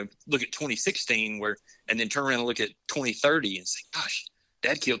and, look at 2016 and then turn around and look at 2030 and say, gosh,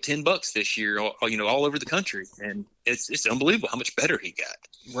 Dad killed 10 bucks this year, all over the country. And it's unbelievable how much better he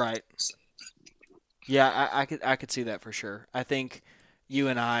got. Right. So. Yeah, I could see that for sure. I think you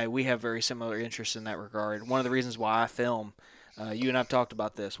and we have very similar interests in that regard. One of the reasons why I film, you and I have talked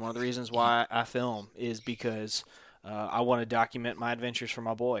about this. One of the reasons why I film is because I want to document my adventures for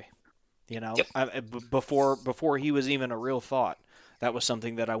my boy. Yep. Before he was even a real thought, that was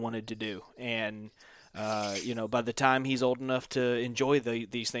something that I wanted to do. And, by the time he's old enough to enjoy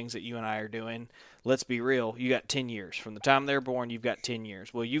these things that you and I are doing, let's be real, you got 10 years. From the time they're born, you've got 10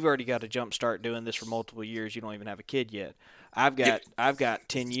 years. Well, you've already got a jump start doing this for multiple years. You don't even have a kid yet. I've got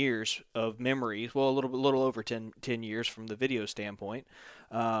 10 years of memories, well, a little over 10 years from the video standpoint,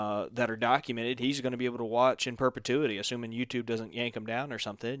 that are documented. He's going to be able to watch in perpetuity, assuming YouTube doesn't yank him down or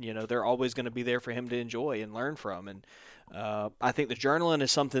something. They're always going to be there for him to enjoy and learn from. And I think the journaling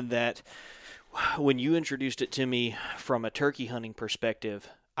is something that, when you introduced it to me from a turkey hunting perspective,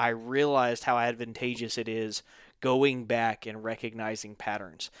 I realized how advantageous it is going back and recognizing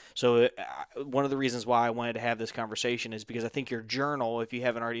patterns. So one of the reasons why I wanted to have this conversation is because I think your journal, if you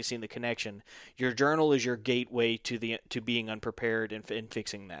haven't already seen the connection, your journal is your gateway to being unprepared and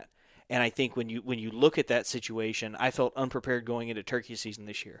fixing that. And I think when you look at that situation, I felt unprepared going into turkey season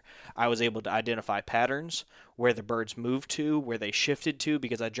this year. I was able to identify patterns, where the birds moved to, where they shifted to,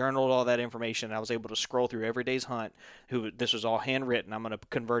 because I journaled all that information. And I was able to scroll through every day's hunt. This was all handwritten. I'm going to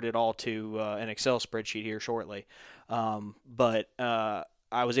convert it all to an Excel spreadsheet here shortly. But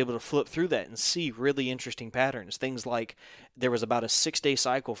I was able to flip through that and see really interesting patterns. Things like there was about a 6-day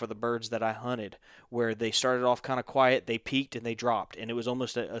cycle for the birds that I hunted where they started off kind of quiet, they peaked, and they dropped. And it was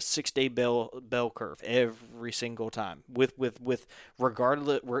almost a 6-day bell curve every single time. With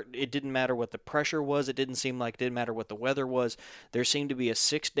regardless, it didn't matter what the pressure was. It didn't matter what the weather was. There seemed to be a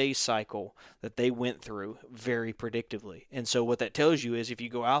 6-day cycle that they went through very predictably. And so what that tells you is if you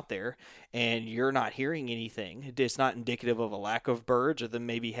go out there and you're not hearing anything, it's not indicative of a lack of birds or them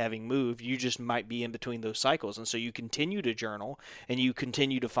maybe having moved. You just might be in between those cycles. And so you continue to journal and you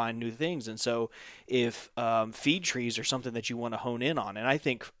continue to find new things. And so if feed trees are something that you want to hone in on, and I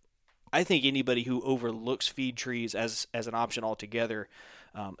think anybody who overlooks feed trees as an option altogether,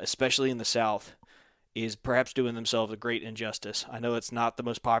 especially in the South, is perhaps doing themselves a great injustice. I know it's not the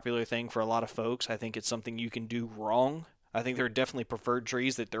most popular thing for a lot of folks. I think it's something you can do wrong. I think there are definitely preferred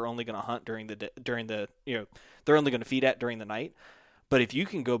trees that they're only going to hunt they're only going to feed at during the night. But if you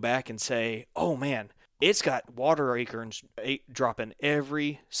can go back and say, oh man, it's got water acorns dropping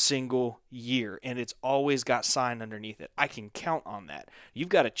every single year, and it's always got sign underneath it. I can count on that. You've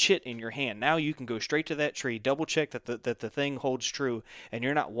got a chit in your hand. Now you can go straight to that tree, double check that the thing holds true, and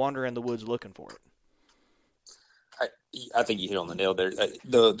you're not wandering the woods looking for it. I think you hit on the nail there.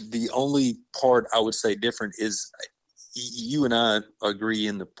 The only part I would say different is you and I agree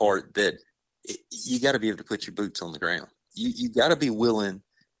in the part that you got to be able to put your boots on the ground. You got to be willing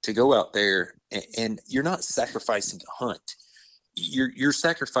to go out there, and you're not sacrificing a hunt. You're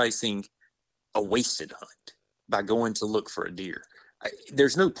sacrificing a wasted hunt by going to look for a deer.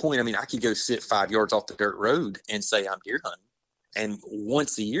 There's no point. I mean, I could go sit 5 yards off the dirt road and say I'm deer hunting. And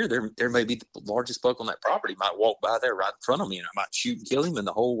once a year, there may be the largest buck on that property might walk by there right in front of me, and I might shoot and kill him, and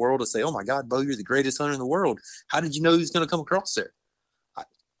the whole world will say, "Oh my God, Bo, you're the greatest hunter in the world. How did you know he was going to come across there?"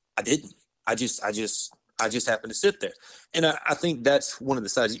 I didn't. I just happened to sit there, and I think that's one of the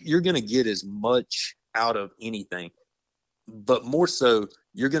sides. You're going to get as much out of anything, but more so,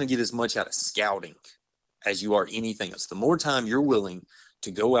 you're going to get as much out of scouting as you are anything else. The more time you're willing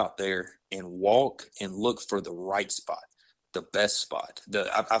to go out there and walk and look for the right spot. The best spot.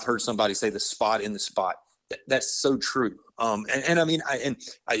 I've heard somebody say the spot in the spot. That's so true. And I mean,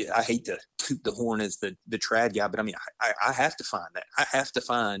 I hate to toot the horn as the trad guy, but I mean, I have to find that. I have to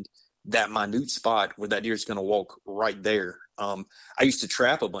find that minute spot where that deer is going to walk right there. I used to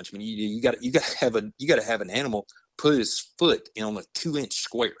trap a bunch. I mean, you got to have an animal put his foot in on a 2-inch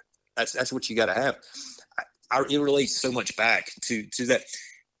square. That's what you got to have. It relates so much back to that.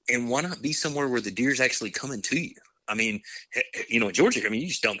 And why not be somewhere where the deer's actually coming to you? I mean, in Georgia, I mean, you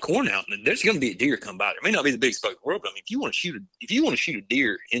just dump corn out, and there's going to be a deer come by. There may not be the biggest buck in the world, but I mean, if you want to shoot a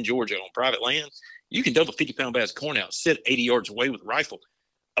deer in Georgia on private land, you can dump a 50-pound bag of corn out, sit 80 yards away with a rifle.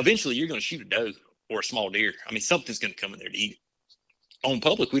 Eventually, you're going to shoot a doe or a small deer. I mean, something's going to come in there to eat it. On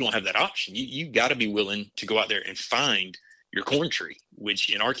public, we don't have that option. You got to be willing to go out there and find your corn tree, which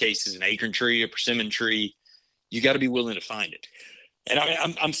in our case is an acorn tree, a persimmon tree. You got to be willing to find it. And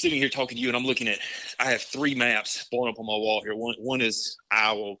I'm sitting here talking to you, and I'm looking at. I have 3 maps blown up on my wall here. One is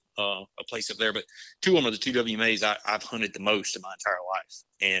Iowa, a place up there, but 2 of them are the 2 WMAs I've hunted the most in my entire life.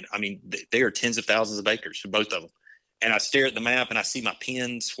 And I mean, they are tens of thousands of acres for both of them. And I stare at the map, and I see my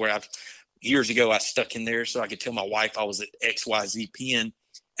pins where years ago I stuck in there so I could tell my wife I was at XYZ pin.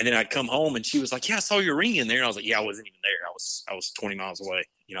 And then I'd come home, and she was like, "Yeah, I saw your ring in there." And I was like, "Yeah, I wasn't even there. I was 20 miles away.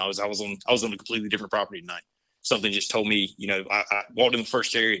 I was on a completely different property tonight." Something just told me, I walked in the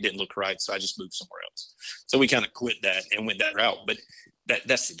first area, it didn't look right, so I just moved somewhere else. So we kind of quit that and went that route. But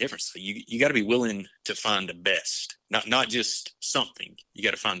that's the difference. You got to be willing to find the best, not just something. You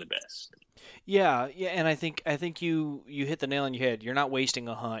got to find the best. Yeah, and I think you hit the nail on your head. You're not wasting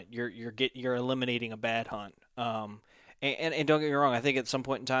a hunt. You're eliminating a bad hunt. And don't get me wrong. I think at some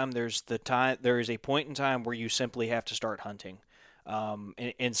point in time, there is a point in time where you simply have to start hunting.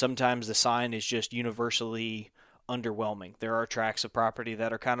 And sometimes the sign is just universally underwhelming. There are tracts of property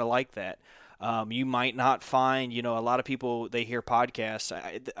that are kind of like that. You might not find, a lot of people, they hear podcasts.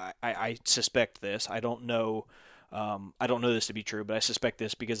 I suspect this. I don't know this to be true, but I suspect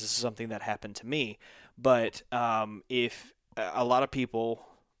this because this is something that happened to me. But if a lot of people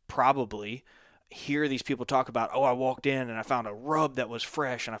probably hear these people talk about, oh, I walked in and I found a rub that was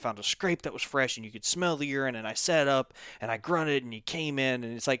fresh and I found a scrape that was fresh and you could smell the urine, and I set up and I grunted and you came in,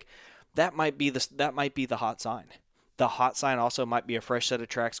 and it's like that might be the hot sign. The hot sign also might be a fresh set of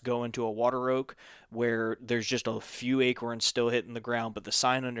tracks going to a water oak where there's just a few acorns still hitting the ground, but the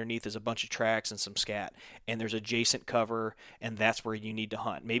sign underneath is a bunch of tracks and some scat, and there's adjacent cover, and that's where you need to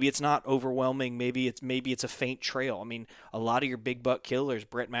hunt. Maybe it's not overwhelming. Maybe it's a faint trail. I mean, a lot of your big buck killers,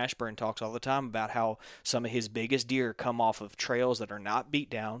 Brett Mashburn talks all the time about how some of his biggest deer come off of trails that are not beat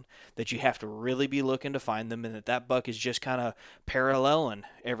down, that you have to really be looking to find them, and that buck is just kind of paralleling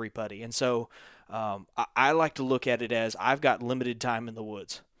everybody. And so I like to look at it as I've got limited time in the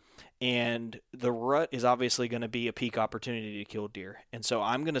woods, and the rut is obviously going to be a peak opportunity to kill deer. And so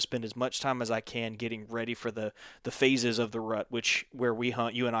I'm going to spend as much time as I can getting ready for the phases of the rut, where we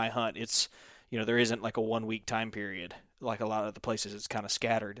hunt, you and I hunt. It's, there isn't like a 1 week time period like a lot of the places. It's kind of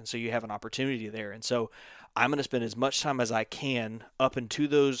scattered. And so you have an opportunity there. And so I'm going to spend as much time as I can up into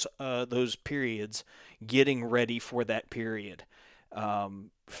those periods getting ready for that period.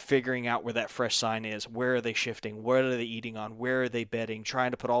 Figuring out where that fresh sign is, where are they shifting, what are they eating on, where are they bedding,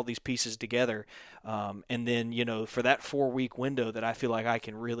 trying to put all these pieces together. And then, for that 4 week window that I feel like I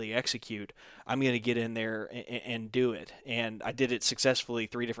can really execute, I'm going to get in there and do it. And I did it successfully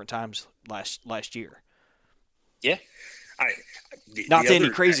 3 different times last year. Yeah. Not to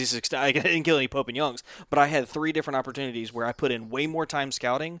any crazy success. I didn't kill any Pope and Youngs, but I had 3 different opportunities where I put in way more time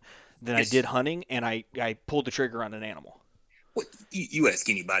scouting than I did hunting, and I pulled the trigger on an animal. Well, you ask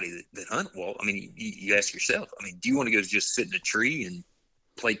anybody that hunt, well, I mean, you ask yourself, I mean, do you want to go just sit in a tree and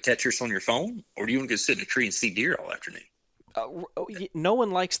play Tetris on your phone, or do you want to go sit in a tree and see deer all afternoon? No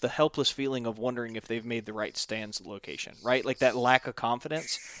one likes the helpless feeling of wondering if they've made the right stands location, right? Like that lack of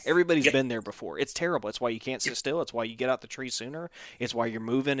confidence. Everybody's been there before. It's terrible. It's why you can't sit still. It's why you get out the tree sooner. It's why you're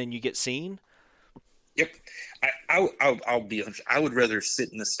moving and you get seen. Yep. I'll be honest. I would rather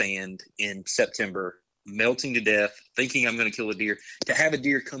sit in the stand in September, melting to death, thinking I'm going to kill a deer, to have a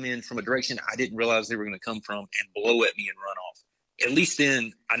deer come in from a direction I didn't realize they were going to come from and blow at me and run off. At least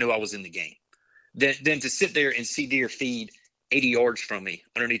then I know I was in the game. Then to sit there and see deer feed 80 yards from me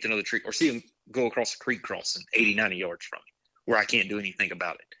underneath another tree, or see them go across a creek crossing 80, 90 yards from me where I can't do anything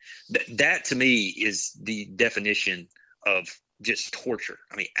about it. That to me is the definition of just torture.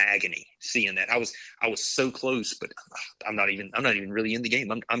 I mean, agony, seeing that. I was so close, but I'm not even really in the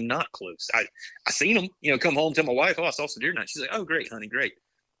game. I'm not close. I seen them, come home, tell my wife, oh, I saw some deer tonight. She's like, oh, great, honey, great.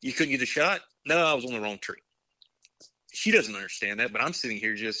 You couldn't get a shot? No, I was on the wrong tree. She doesn't understand that, but I'm sitting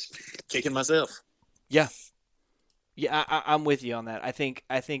here just kicking myself. Yeah. Yeah, I'm with you on that. I think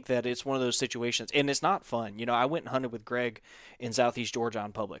that it's one of those situations, and it's not fun. I went and hunted with Greg in Southeast Georgia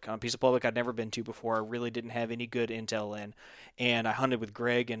on a piece of public I'd never been to before. I really didn't have any good intel in, and I hunted with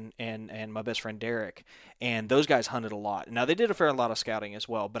Greg and my best friend Derek, and those guys hunted a lot. Now, they did a fair lot of scouting as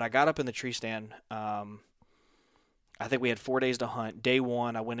well, but I got up in the tree stand. I think we had 4 days to hunt. Day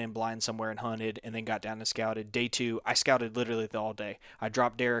 1, I went in blind somewhere and hunted, and then got down and scouted. Day 2, I scouted literally all day. I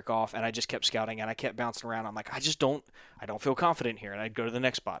dropped Derek off, and I just kept scouting, and I kept bouncing around. I'm like, I don't feel confident here. And I'd go to the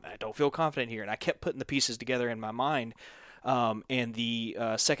next spot, and I don't feel confident here. And I kept putting the pieces together in my mind. And the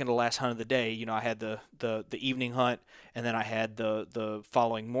second to last hunt of the day, I had the evening hunt, and then I had the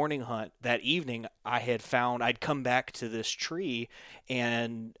following morning hunt. That evening, I'd come back to this tree,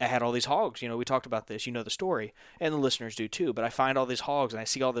 and I had all these hogs. We talked about this. You know the story, and the listeners do too. But I find all these hogs, and I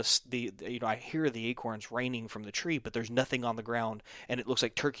see all this. I hear the acorns raining from the tree, but there's nothing on the ground, and it looks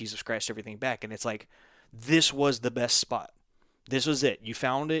like turkeys have scratched everything back. And it's like, this was the best spot. This was it. You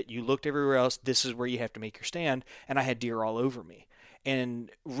found it. You looked everywhere else. This is where you have to make your stand. And I had deer all over me.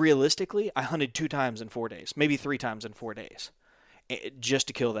 And realistically, I hunted 2 times in 4 days, maybe 3 times in 4 days, just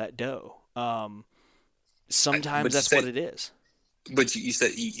to kill that doe. Sometimes that's what it is. But you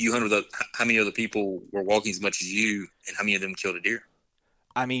said you hunted how many other people were walking as much as you, and how many of them killed a deer?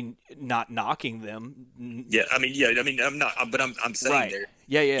 I mean, not knocking them. Yeah, I'm not, but I'm saying right. there.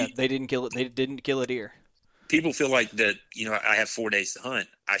 Yeah. They didn't kill it. They didn't kill a deer. People feel like that, I have 4 days to hunt.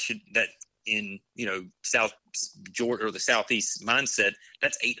 I should, that in, South Georgia or the Southeast mindset,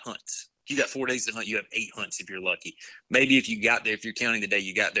 that's 8 hunts. If you got 4 days to hunt, you have 8 hunts if you're lucky. Maybe if you got there, if you're counting the day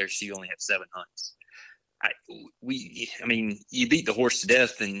you got there, so you only have 7 hunts. You beat the horse to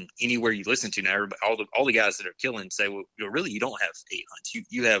death, and anywhere you listen to now, all the guys that are killing say, well, really, you don't have 8 hunts.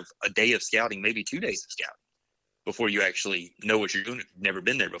 You have a day of scouting, maybe 2 days of scouting before you actually know what you're doing. If you've never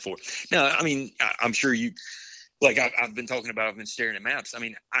been there before. Now, I'm sure you, like I've been talking about, I've been staring at maps.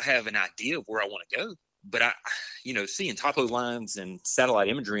 I have an idea of where I want to go, but seeing topo lines and satellite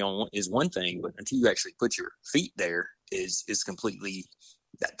imagery is one thing, but until you actually put your feet there is completely.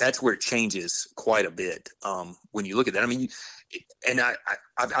 That's where it changes quite a bit when you look at that.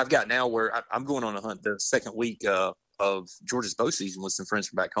 I've got now where I'm going on a hunt the second week of Georgia's bow season with some friends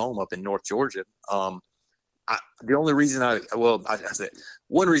from back home up in North Georgia. The only reason I said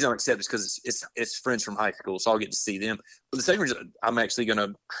one reason I'm excited is because it's friends from high school, so I'll get to see them. But the second reason I'm actually I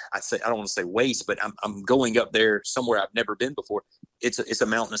don't want to say waste, but I'm going up there somewhere I've never been before. It's a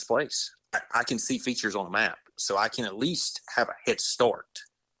mountainous place. I can see features on a map, so I can at least have a head start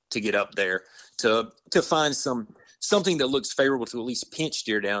to get up there to find something that looks favorable to at least pinch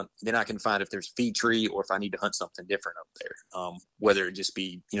deer down. Then I can find if there's feed tree or if I need to hunt something different up there, whether it just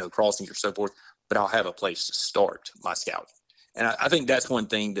be crossings or so forth. But I'll have a place to start my scouting. And I think that's one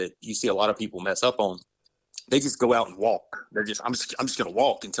thing that you see a lot of people mess up on. They just go out and walk. I'm just going to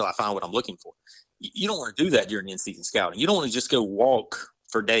walk until I find what I'm looking for. You don't want to do that during in-season scouting. You don't want to just go walk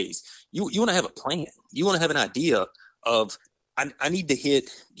for days. You want to have a plan. You want to have an idea of, I need to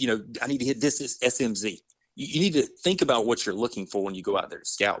hit this SMZ. You need to think about what you're looking for when you go out there to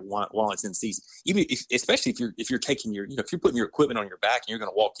scout while it's in season. Especially if you're taking if you're putting your equipment on your back and you're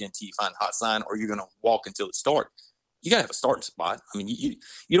going to walk in until you find a hot sign, or you're going to walk until it starts. You got to have a starting spot. You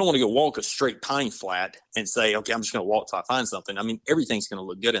don't want to go walk a straight pine flat and say, okay, I'm just going to walk till I find something. Everything's going to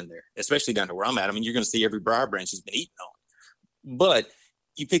look good in there, especially down to where I'm at. You're going to see every briar branch has been eaten on. But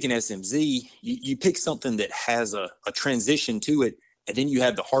you pick an SMZ, you pick something that has a transition to it, and then you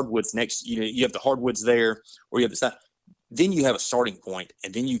have the hardwoods next. You have the hardwoods there, or you have the side. Then you have a starting point,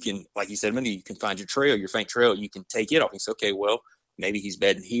 and then you can, like you said, you can find your trail, your faint trail. You can take it off and say, okay, well, maybe he's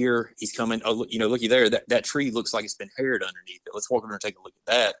bedding here. He's coming. Oh, looky there. That tree looks like it's been haired underneath it. Let's walk over and take a look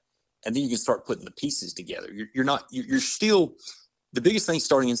at that, and then you can start putting the pieces together. You're still. The biggest thing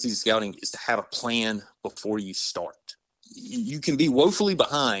starting in season scouting is to have a plan before you start. You can be woefully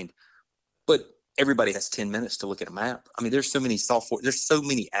behind, but everybody has 10 minutes to look at a map. There's so many software, there's so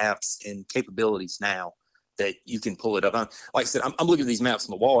many apps and capabilities now that you can pull it up. Like I said, I'm looking at these maps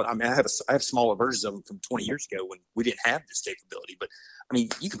on the wall. I have smaller versions of them from 20 years ago when we didn't have this capability. But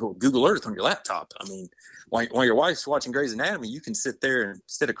you can pull Google Earth on your laptop. While your wife's watching Grey's Anatomy, you can sit there and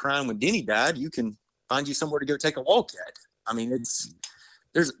instead of crying when Denny died, you can find you somewhere to go take a walk at.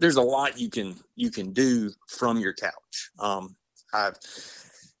 There's a lot you can do from your couch.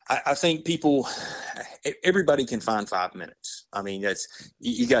 I think everybody can find 5 minutes. That's,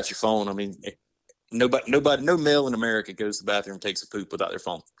 you got your phone. No male in America goes to the bathroom and takes a poop without their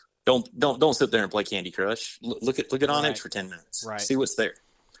phone. Don't sit there and play Candy Crush. Look at Onyx for 10 minutes. Right. See what's there.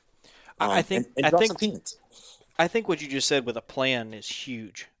 I think what you just said with a plan is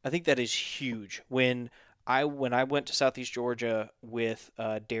huge. I think that is huge. When I went to Southeast Georgia with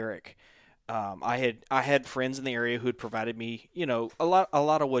Derek, I had friends in the area who had provided me, a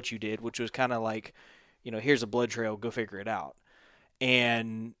lot of what you did, which was kind of like, here's a blood trail, go figure it out.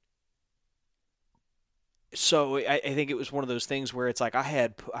 And so I think it was one of those things where it's like I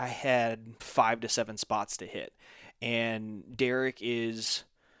had 5 to 7 spots to hit, and Derek is,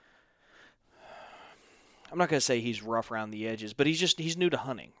 I'm not going to say he's rough around the edges, but he's new to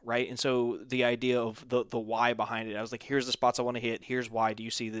hunting, right? And so the idea of the why behind it, I was like, here's the spots I want to hit. Here's why. Do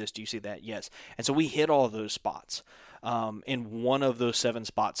you see this? Do you see that? Yes. And so we hit all of those spots. and one of those 7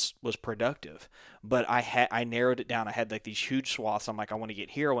 spots was productive. But I narrowed it down. I had like these huge swaths. I'm like, I want to get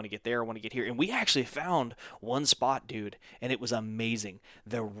here, I want to get there, I want to get here, and we actually found one spot, dude, and it was amazing.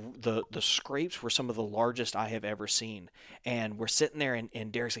 The scrapes were some of the largest I have ever seen, and we're sitting there,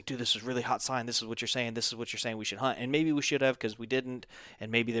 and Derek's like, dude, this is really hot sign. This is what you're saying. This is what you're saying. We should hunt, and maybe we should have because we didn't,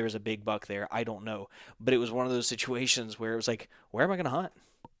 and maybe there was a big buck there. I don't know, but it was one of those situations where it was like, where am I going to hunt?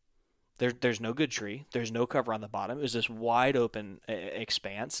 There's no good tree. There's no cover on the bottom. It was this wide open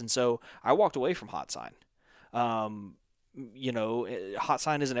expanse. And so I walked away from hot sign. Hot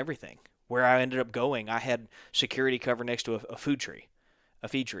sign isn't everything. Where I ended up going, I had security cover next to a food tree, a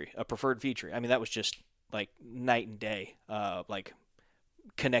feed tree, a preferred feed tree. I mean, that was just like night and day, like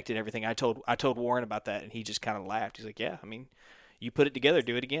connected everything. I told Warren about that, and he just kind of laughed. He's like, yeah, I mean, you put it together,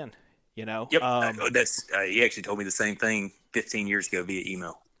 do it again, you know? Yep. He actually told me the same thing 15 years ago via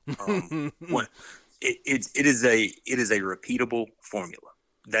email. It is a repeatable formula.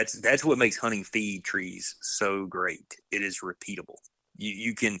 That's what makes hunting feed trees so great. It is repeatable.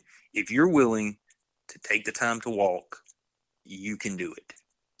 You can, if you're willing to take the time to walk, you can do it.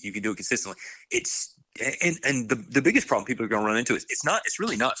 You can do it consistently. And the biggest problem people are going to run into is it's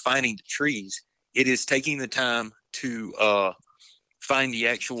really not finding the trees. It is taking the time to find the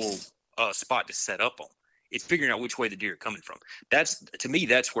actual spot to set up on. It's figuring out which way the deer are coming from. To me,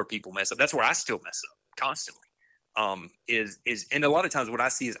 that's where people mess up. That's where I still mess up constantly. And a lot of times what I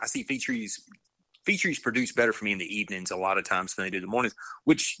see is feed trees produce better for me in the evenings a lot of times than they do in the mornings,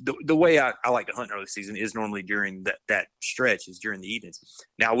 which the way I like to hunt in early season is normally during that stretch is during the evenings.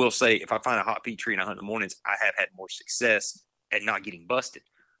 Now I will say if I find a hot feed tree and I hunt in the mornings, I have had more success at not getting busted.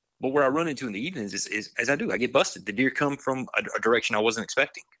 But where I run into in the evenings is as I get busted. The deer come from a direction I wasn't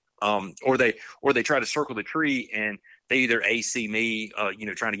expecting. Or they try to circle the tree and they either AC me,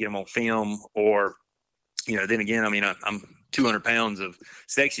 trying to get them on film, or, then again, I mean, I'm 200 pounds of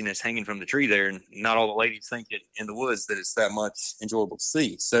sexiness hanging from the tree there, and not all the ladies think it in the woods that it's that much enjoyable to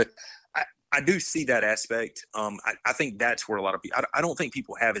see. So I do see that aspect. I think that's where a lot of people, I don't think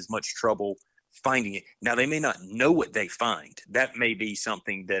people have as much trouble finding it. Now they may not know what they find. That may be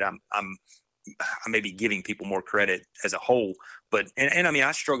something that I may be giving people more credit as a whole, but and I mean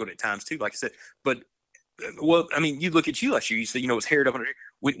I struggled at times too, like I said. But well, I mean, you look at you last year. You said it was haired up under.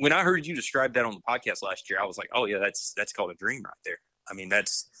 When I heard you describe that on the podcast last year, I was like, oh yeah, that's called a dream right there. I mean,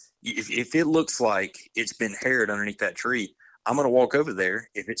 that's if it looks like it's been haired underneath that tree, I'm gonna walk over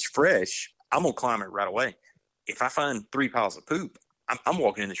there. If it's fresh, I'm gonna climb it right away. If I find 3 piles of poop, I'm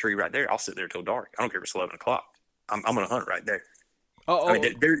walking in the tree right there. I'll sit there till dark. I don't care if it's 11 o'clock. I'm gonna hunt right there. I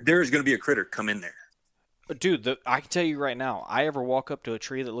mean, there is going to be a critter come in there. Dude, I can tell you right now, I ever walk up to a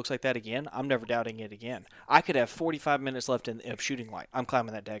tree that looks like that again, I'm never doubting it again. I could have 45 minutes left of shooting light. I'm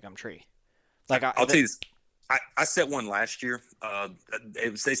climbing that daggum tree. I'll tell you this. I set one last year.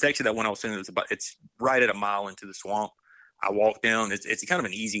 It's actually that one I was saying. It's right at a mile into the swamp. I walk down. It's kind of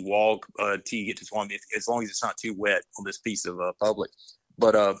an easy walk till you get to the swamp, as long as it's not too wet on this piece of public.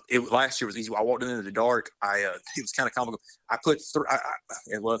 But last year was easy. I walked into the dark. It was kind of comical. I put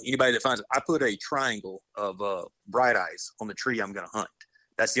anybody that finds it, I put a triangle of bright eyes on the tree I'm going to hunt.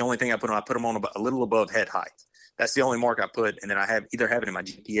 That's the only thing I put on. I put them on a little above head height. That's the only mark I put, and then I either have it in my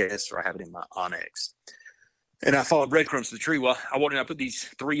GPS or I have it in my Onyx. And I followed breadcrumbs to the tree. Well, I wanted. I put these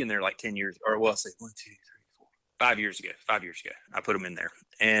 3 in there like 10 years, or well, I say 1, 2, 3, 4, 5 years ago. 5 years ago, I put them in there,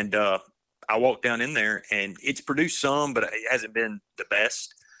 and I walked down in there, and it's produced some, but it hasn't been the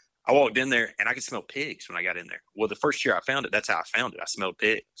best. I walked in there, and I could smell pigs when I got in there. Well, the first year I found it, that's how I found it. I smelled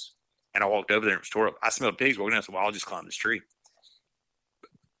pigs, and I walked over there and it was tore up. I smelled pigs walking down. I said, well, I'll just climb this tree.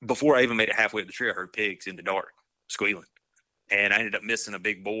 Before I even made it halfway up the tree, I heard pigs in the dark squealing, and I ended up missing a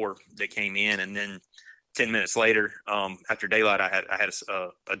big boar that came in. And then 10 minutes later, after daylight, I had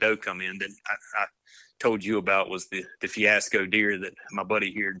a doe come in that I told you about, was the fiasco deer that my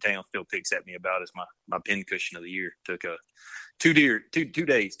buddy here in town still picks at me about as my pincushion of the year. Took 2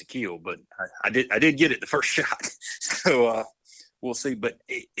 days to kill, but I did get it the first shot. So we'll see. But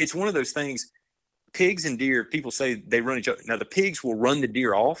it's one of those things. Pigs and deer, people say they run each other. Now the pigs will run the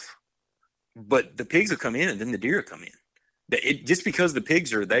deer off, but the pigs will come in and then the deer will come in. Just because the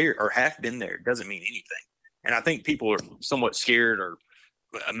pigs are there or have been there doesn't mean anything. And I think people are somewhat scared or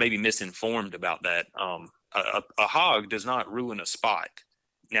maybe misinformed about that. A hog does not ruin a spot.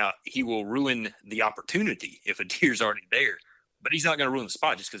 Now, he will ruin the opportunity if a deer's already there, but he's not going to ruin the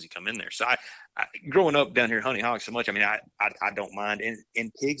spot just because he come in there. So I growing up down here hunting hogs so much, I mean, I don't mind.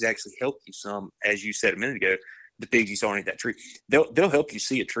 And pigs actually help you some, as you said a minute ago, the pigs you saw underneath that tree, they'll help you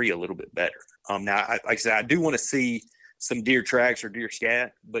see a tree a little bit better. Now, like I said, I do want to see some deer tracks or deer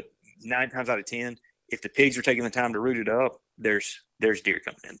scat, but 9 times out of 10, if the pigs are taking the time to root it up, there's deer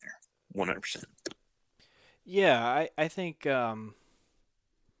coming in there, 100%. Yeah, I think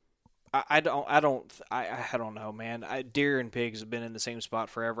I don't know, man. Deer and pigs have been in the same spot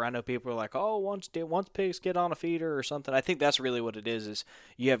forever. I know people are like, oh, once pigs get on a feeder or something. I think that's really what it is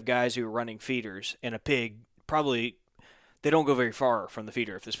you have guys who are running feeders, and a pig probably they don't go very far from the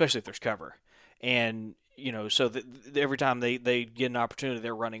feeder, especially if there's cover. And so every time they get an opportunity,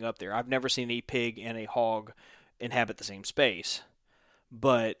 they're running up there. I've never seen a pig and a hog inhabit the same space.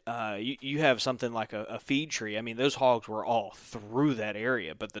 But you have something like a feed tree. I mean, those hogs were all through that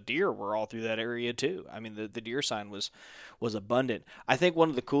area, but the deer were all through that area too. I mean, the deer sign was abundant. I think one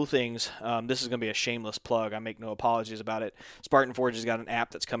of the cool things, this is going to be a shameless plug. I make no apologies about it. Spartan Forge has got an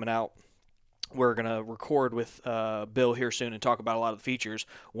app that's coming out. We're going to record with Bill here soon and talk about a lot of the features.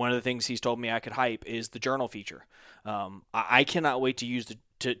 One of the things he's told me I could hype is the journal feature. I cannot wait to use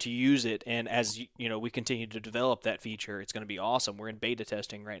to use it, and as we continue to develop that feature, it's going to be awesome. We're in beta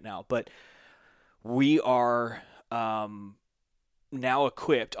testing right now, but we are now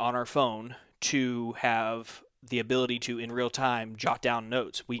equipped on our phone to have the ability to in real time jot down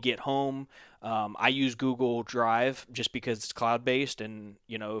notes. We get home. I use Google Drive just because it's cloud-based, and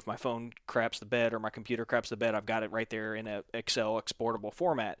if my phone craps the bed or my computer craps the bed, I've got it right there in an Excel exportable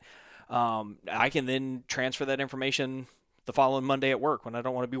format. I can then transfer that information the following Monday at work when I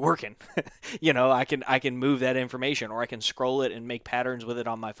don't want to be working. I can move that information, or I can scroll it and make patterns with it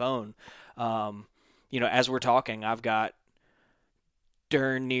on my phone. As we're talking, I've got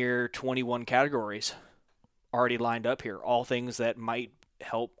darn near 21 categories already lined up here, all things that might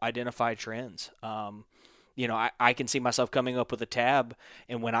help identify trends. I can see myself coming up with a tab,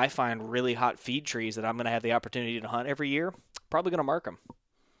 and when I find really hot feed trees that I'm going to have the opportunity to hunt every year, probably going to mark them.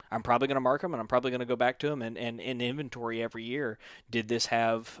 I'm probably going to mark them, and I'm probably going to go back to them and inventory every year. Did this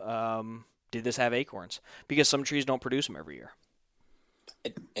have acorns? Because some trees don't produce them every year.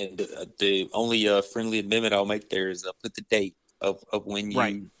 And the only friendly amendment I'll make there is put the date of when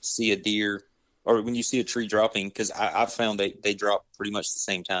you see a deer or when you see a tree dropping, because I've found they drop pretty much the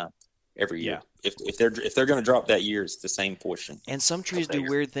same time every year. Yeah. If they're going to drop that year, it's the same portion. And some trees do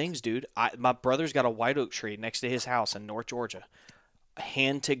weird things, dude. My brother's got a white oak tree next to his house in North Georgia.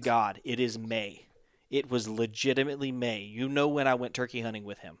 Hand to God, it is May. It was legitimately May. When I went turkey hunting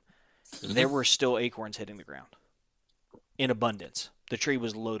with him, there were still acorns hitting the ground in abundance. The tree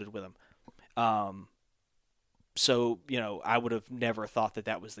was loaded with them. So, I would have never thought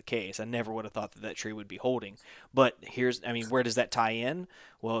that was the case. I never would have thought that tree would be holding. But where does that tie in?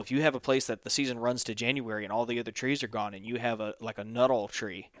 Well, if you have a place that the season runs to January and all the other trees are gone, and you have a nuttall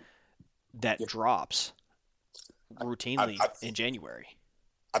tree that drops routinely in January.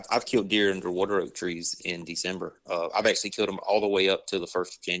 I've killed deer under water oak trees in December. I've actually killed them all the way up to the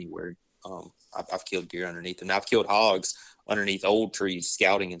 1st of January. I've killed deer underneath them. I've killed hogs underneath old trees,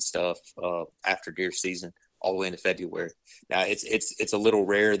 scouting and stuff after deer season, all the way into February. Now it's a little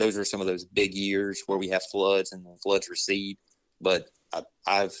rare. Those are some of those big years where we have floods and the floods recede. But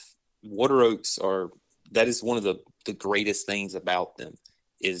water oaks that is one of the greatest things about them,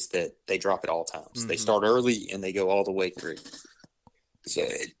 is that they drop at all times. Mm-hmm. They start early and they go all the way through. So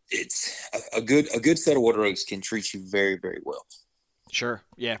it's a good set of water oaks can treat you very, very well. Sure.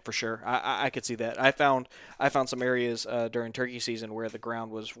 Yeah, for sure. I could see that. I found some areas during turkey season where the ground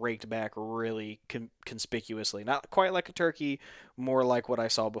was raked back really conspicuously. Not quite like a turkey, more like what I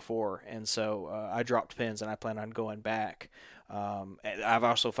saw before. And so I dropped pins, and I plan on going back. I've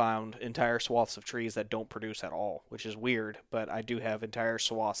also found entire swaths of trees that don't produce at all, which is weird, but I do have entire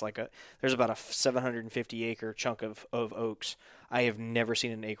swaths. There's about a 750 acre chunk of oaks. I have never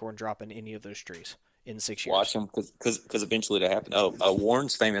seen an acorn drop in any of those trees in 6 years. Watch them, because eventually that happened.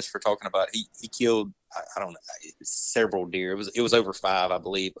 Warren's famous for talking about he killed I don't know, several deer. It was over 5, I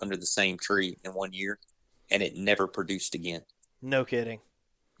believe, under the same tree in 1 year, and it never produced again. No kidding.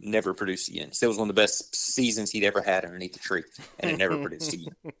 Never produced again. So it was one of the best seasons he'd ever had underneath the tree, and it never produced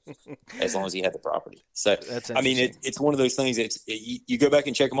again, as long as he had the property. So it's one of those things. You go back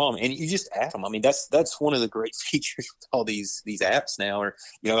and check them all, and you just add them. I mean, that's one of the great features with all these apps now. Or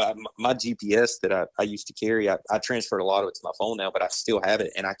my GPS that I used to carry, I transferred a lot of it to my phone now, but I still have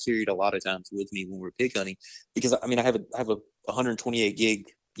it, and I carry it a lot of times with me when we're pig hunting, because I have a 128 gig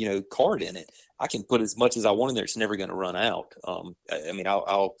card in it. I can put as much as I want in there. It's never going to run out.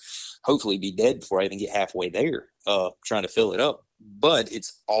 I'll hopefully be dead before I even get halfway there, trying to fill it up. But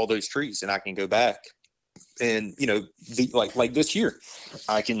it's all those trees, and I can go back and, like this year,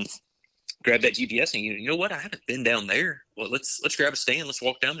 I can grab that GPS and you know what? I haven't been down there. Well, let's grab a stand. Let's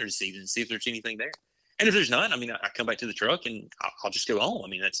walk down there this evening and see if there's anything there. And if there's not, I mean, I come back to the truck and I'll just go home. I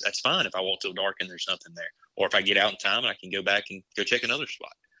mean, that's fine if I walk till dark and there's nothing there, or if I get out in time, I can go back and go check another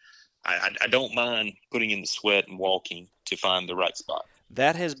spot. I don't mind putting in the sweat and walking to find the right spot.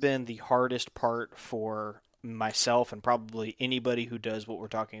 That has been the hardest part for myself and probably anybody who does what we're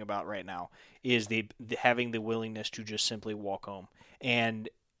talking about right now, is the having the willingness to just simply walk home. And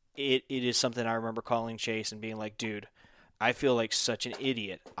it is something I remember calling Chase and being like, dude, I feel like such an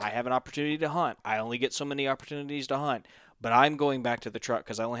idiot. I have an opportunity to hunt. I only get so many opportunities to hunt, but I'm going back to the truck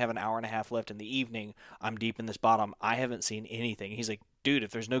because I only have an hour and a half left in the evening. I'm deep in this bottom. I haven't seen anything. He's like, dude, if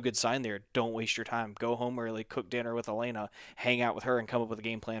there's no good sign there, don't waste your time. Go home early, cook dinner with Elena, hang out with her, and come up with a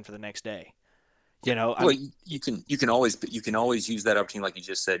game plan for the next day. You know, well, you can always use that opportunity, like you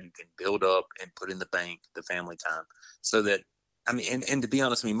just said. You can build up and put in the bank the family time, so that, I mean, and to be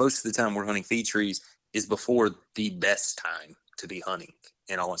honest, I mean, most of the time we're hunting feed trees is before the best time to be hunting.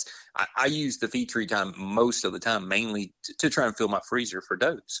 And honest, I use the feed tree time most of the time mainly to try and fill my freezer for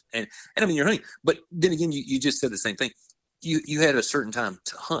does. And I mean, you're hunting, but then again, you just said the same thing. You had a certain time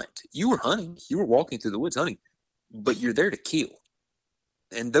to hunt. You were hunting. You were walking through the woods hunting, but you're there to kill.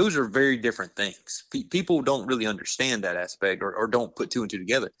 And those are very different things. People don't really understand that aspect, or don't put two and two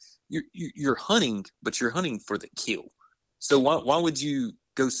together. You're hunting, but you're hunting for the kill. So why would you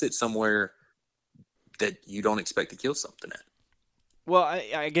go sit somewhere that you don't expect to kill something at? Well,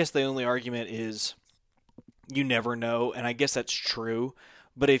 I guess the only argument is you never know, and I guess that's true.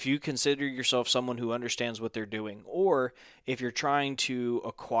 But if you consider yourself someone who understands what they're doing, or if you're trying to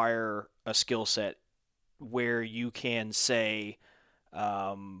acquire a skill set where you can say,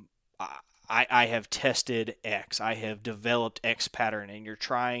 I have tested X, I have developed X pattern, and you're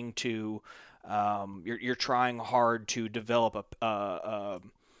trying to you're trying hard to develop a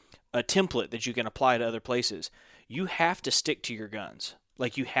template that you can apply to other places, you have to stick to your guns.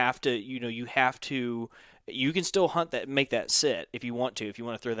 Like you have to, you can still hunt that, make that sit if you want to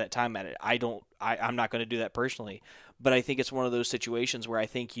throw that time at it. I'm not going to do that personally, but I think it's one of those situations where I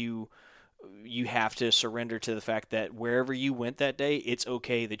think you have to surrender to the fact that wherever you went that day, it's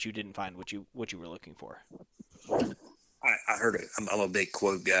okay that you didn't find what you were looking for. I heard it. I'm a big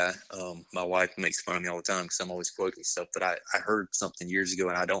quote guy. My wife makes fun of me all the time because I'm always quoting stuff, but I heard something years ago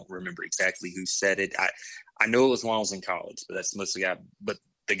and I don't remember exactly who said it. I know it was when I was in college, but that's most of the guy. But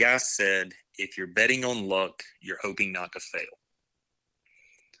the guy said, if you're betting on luck, you're hoping not to fail.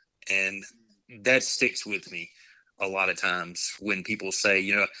 And that sticks with me a lot of times when people say,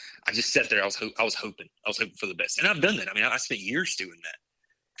 I just sat there. I was hoping for the best. And I've done that. I mean, I spent years doing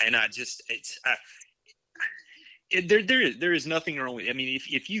that. And there is nothing wrong with it. I mean,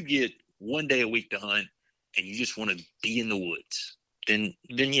 if you get one day a week to hunt and you just want to be in the woods, then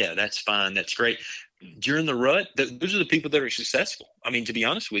yeah, that's fine. That's great. During the rut, those are the people that are successful. I mean, to be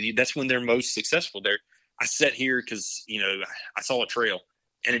honest with you, that's when they're most successful. I sat here because, I saw a trail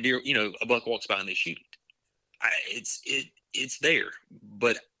and a deer, a buck walks by and they shoot it. It's there,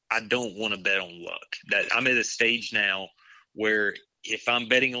 but I don't want to bet on luck. That I'm at a stage now where if I'm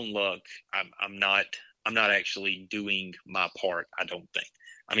betting on luck, I'm not actually doing my part. I don't think.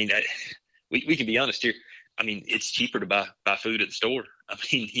 I mean, we can be honest here. I mean, it's cheaper to buy food at the store. I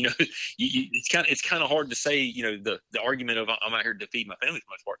mean, it's kind of hard to say, the argument of I'm out here to feed my family for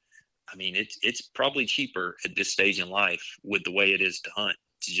the most part. I mean, it's probably cheaper at this stage in life with the way it is to hunt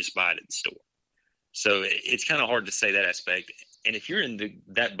to just buy it at the store. So it's kind of hard to say that aspect. And if you're in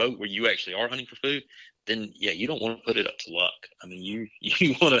that boat where you actually are hunting for food, then yeah, you don't want to put it up to luck. I mean,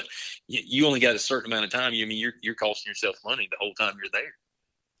 you only got a certain amount of time. I mean, you're costing yourself money the whole time you're there.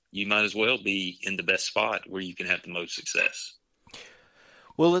 You might as well be in the best spot where you can have the most success.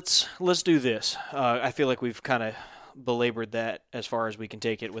 Well, let's do this. I feel like we've kind of belabored that as far as we can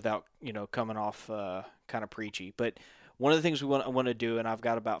take it without coming off kind of preachy. But one of the things we want to do, and I've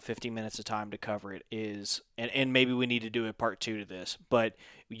got about 15 minutes of time to cover it, is, and maybe we need to do a part 2 to this, but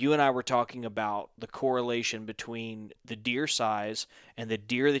you and I were talking about the correlation between the deer size and the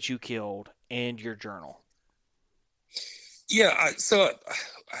deer that you killed and your journal. Yeah,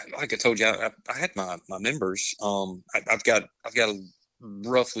 like I told you, I had my members. I've got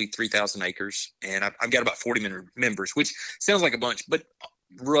roughly 3,000 acres, and I've got about 40 members, which sounds like a bunch, but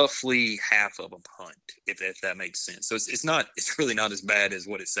roughly half of them hunt, if that makes sense. So it's really not as bad as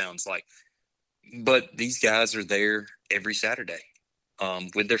what it sounds like. But these guys are there every Saturday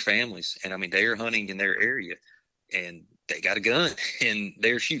with their families, and I mean they are hunting in their area, and they got a gun and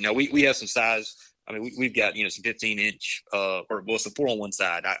they're shooting. Now we have some size. I mean, we've got, some 15-inch, it's a 4 on one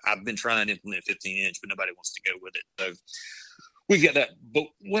side. I've been trying to implement 15-inch, but nobody wants to go with it. So we've got that. But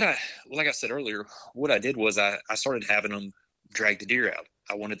like I said earlier, what I did was I started having them drag the deer out.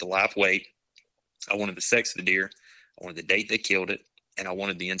 I wanted the live weight. I wanted the sex of the deer. I wanted the date they killed it, and I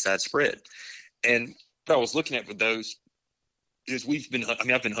wanted the inside spread. And what I was looking at with those is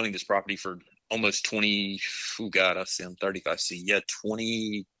I've been hunting this property for almost 20, oh God, I see I'm 35,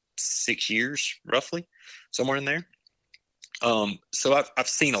 26 years, roughly, somewhere in there. So I've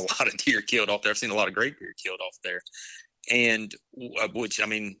seen a lot of deer killed off there. I've seen a lot of great deer killed off there. And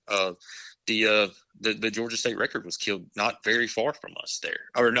the Georgia state record was killed not very far from us there,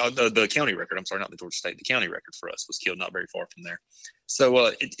 or no, the county record. I'm sorry, not the Georgia state. The county record for us was killed not very far from there.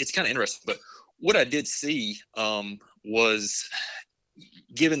 So it's kind of interesting. But what I did see was,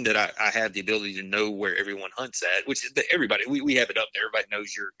 given that I have the ability to know where everyone hunts at, which everybody we have it up there. Everybody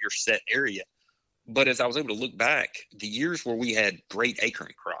knows your set area. But as I was able to look back, the years where we had great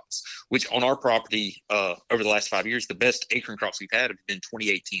acorn crops, which on our property over the last 5 years, the best acorn crops we've had have been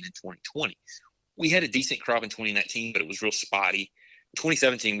 2018 and 2020. We had a decent crop in 2019, but it was real spotty.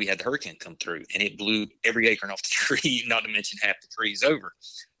 2017, we had the hurricane come through, and it blew every acorn off the tree, not to mention half the trees over.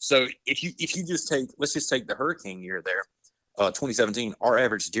 So if you let's just take the hurricane year there, 2017, our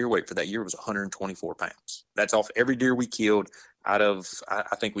average deer weight for that year was 124 pounds. That's off every deer we killed. Out of,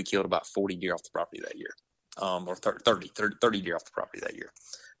 I think we killed about 40 deer off the property that year, or 30 deer off the property that year.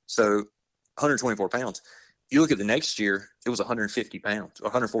 So 124 pounds. You look at the next year, it was 150 pounds,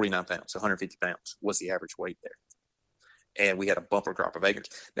 149 pounds, 150 pounds was the average weight there. And we had a bumper crop of acres.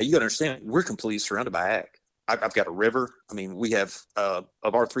 Now you got to understand, we're completely surrounded by ag. I've got a river. I mean, we have, of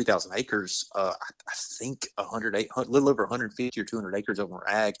our 3,000 acres, I think a little over 150 or 200 acres of them are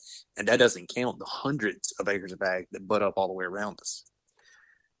ag. And that doesn't count the hundreds of acres of ag that butt up all the way around us.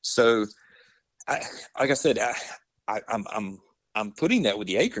 So, like I said, I'm putting that with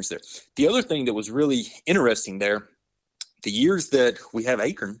the acorns there. The other thing that was really interesting there, the years that we have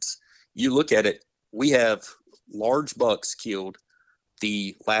acorns, you look at it, we have large bucks killed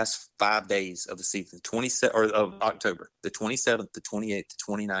the last 5 days of the season, of October, the 27th, the 28th, the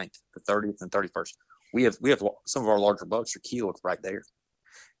 29th, the 30th, and 31st. We have some of our larger bucks are killed right there.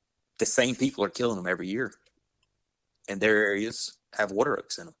 The same people are killing them every year, and their areas have water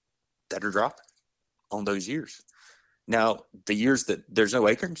oaks in them that are dropping on those years. Now, the years that there's no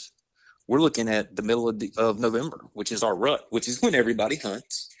acorns, we're looking at the middle of November, which is our rut, which is when everybody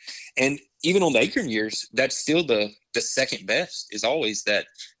hunts. And even on the acorn years, that's still the second best is always that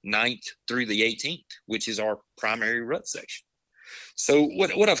 9th through the 18th, which is our primary rut section. So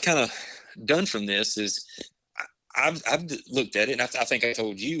what I've kind of done from this is I've looked at it, and I think I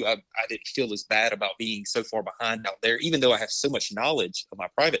told you I didn't feel as bad about being so far behind out there, even though I have so much knowledge of my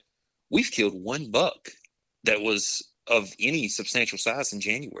private. We've killed one buck that was of any substantial size in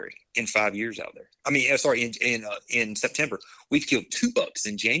January in 5 years out there. I mean, sorry, in September, we've killed 2 bucks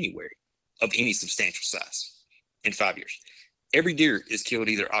in January of any substantial size in 5 years. Every deer is killed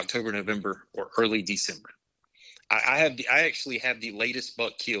either October, November, or early December. I actually have the latest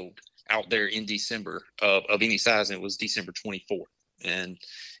buck killed out there in December of any size, and it was December 24th, and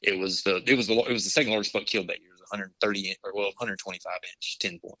it was the second largest buck killed that year. It was 125 inch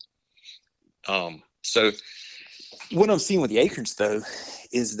 10 point. So what I'm seeing with the acorns, though,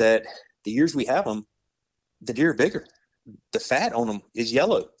 is that the years we have them, the deer are bigger. The fat on them is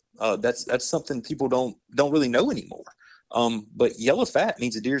yellow. That's something people don't really know anymore. But yellow fat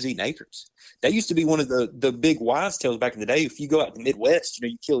means the deer's eating acorns. That used to be one of the big wise tales back in the day. If you go out in the Midwest,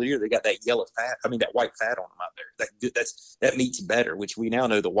 you kill a deer, they got that yellow fat. I mean, that white fat on them out there. That meat's better, which we now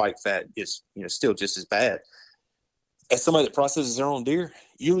know the white fat is still just as bad. As somebody that processes their own deer,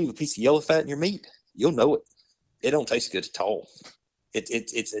 you leave a piece of yellow fat in your meat, you'll know it. It don't taste good at all. It's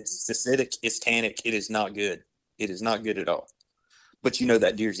acidic, it's tannic. It is not good. It is not good at all. But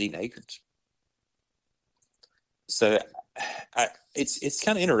that deer's eating acorns. So it's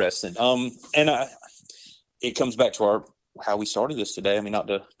kind of interesting. It comes back to how we started this today. I mean, not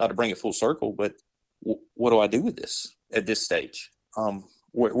to bring it full circle, but what do I do with this at this stage?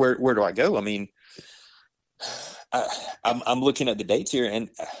 Where do I go? I mean, I'm looking at the dates here, and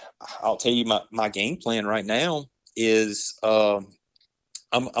I'll tell you my game plan right now is I'm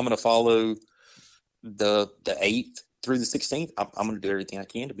going to follow the 8th through the 16th. I'm going to do everything I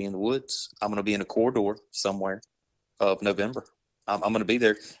can to be in the woods. I'm going to be in a corridor somewhere of November. I'm going to be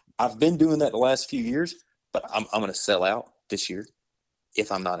there. I've been doing that the last few years, but I'm going to sell out this year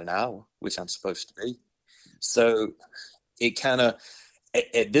if I'm not in Iowa, which I'm supposed to be. So it kind of,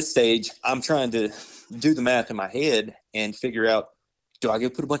 at this stage, I'm trying to do the math in my head and figure out, do I go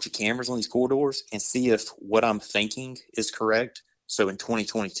put a bunch of cameras on these corridors and see if what I'm thinking is correct? So in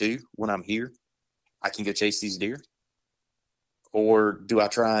 2022, when I'm here, I can go chase these deer? Or do I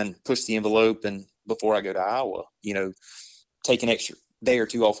try and push the envelope and before I go to Iowa, take an extra day or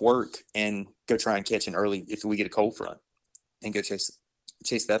two off work and go try and catch an early, if we get a cold front, and go chase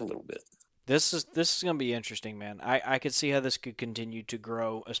that a little bit. This is going to be interesting, man. I could see how this could continue to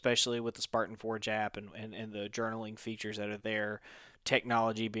grow, especially with the Spartan Forge app and the journaling features that are there,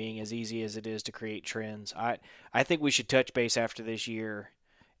 technology being as easy as it is to create trends. I think we should touch base after this year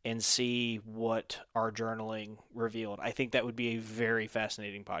and see what our journaling revealed. I think that would be a very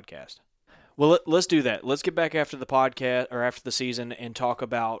fascinating podcast. Well, let's do that. Let's get back after the podcast or after the season and talk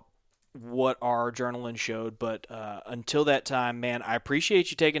about what our journaling showed. But until that time, man, I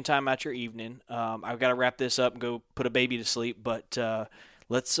appreciate you taking time out your evening. I've got to wrap this up and go put a baby to sleep. But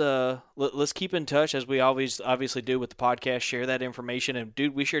let's keep in touch as we always obviously do with the podcast. Share that information. And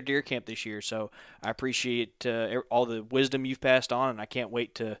dude, we shared deer camp this year, so I appreciate all the wisdom you've passed on, and I can't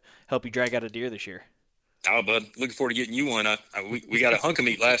wait to help you drag out a deer this year. Oh, bud, looking forward to getting you one. We got a hunk of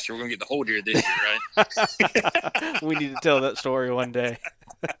meat last year. We're gonna get the whole deer this year, right? We need to tell that story one day.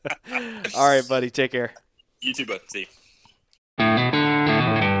 All right, buddy, take care. You too, bud. See you.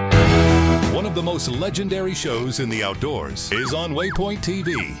 One of the most legendary shows in the outdoors is on Waypoint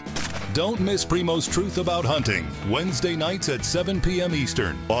TV. Don't miss Primo's Truth About Hunting, Wednesday nights at 7 p.m.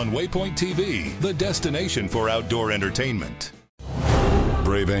 Eastern on Waypoint TV, the destination for outdoor entertainment.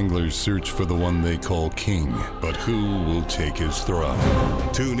 Brave anglers search for the one they call king, but who will take his throne?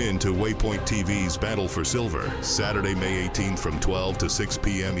 Tune in to Waypoint TV's Battle for Silver, Saturday, May 18th from 12 to 6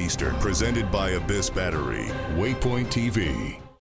 p.m. Eastern, presented by Abyss Battery. Waypoint TV.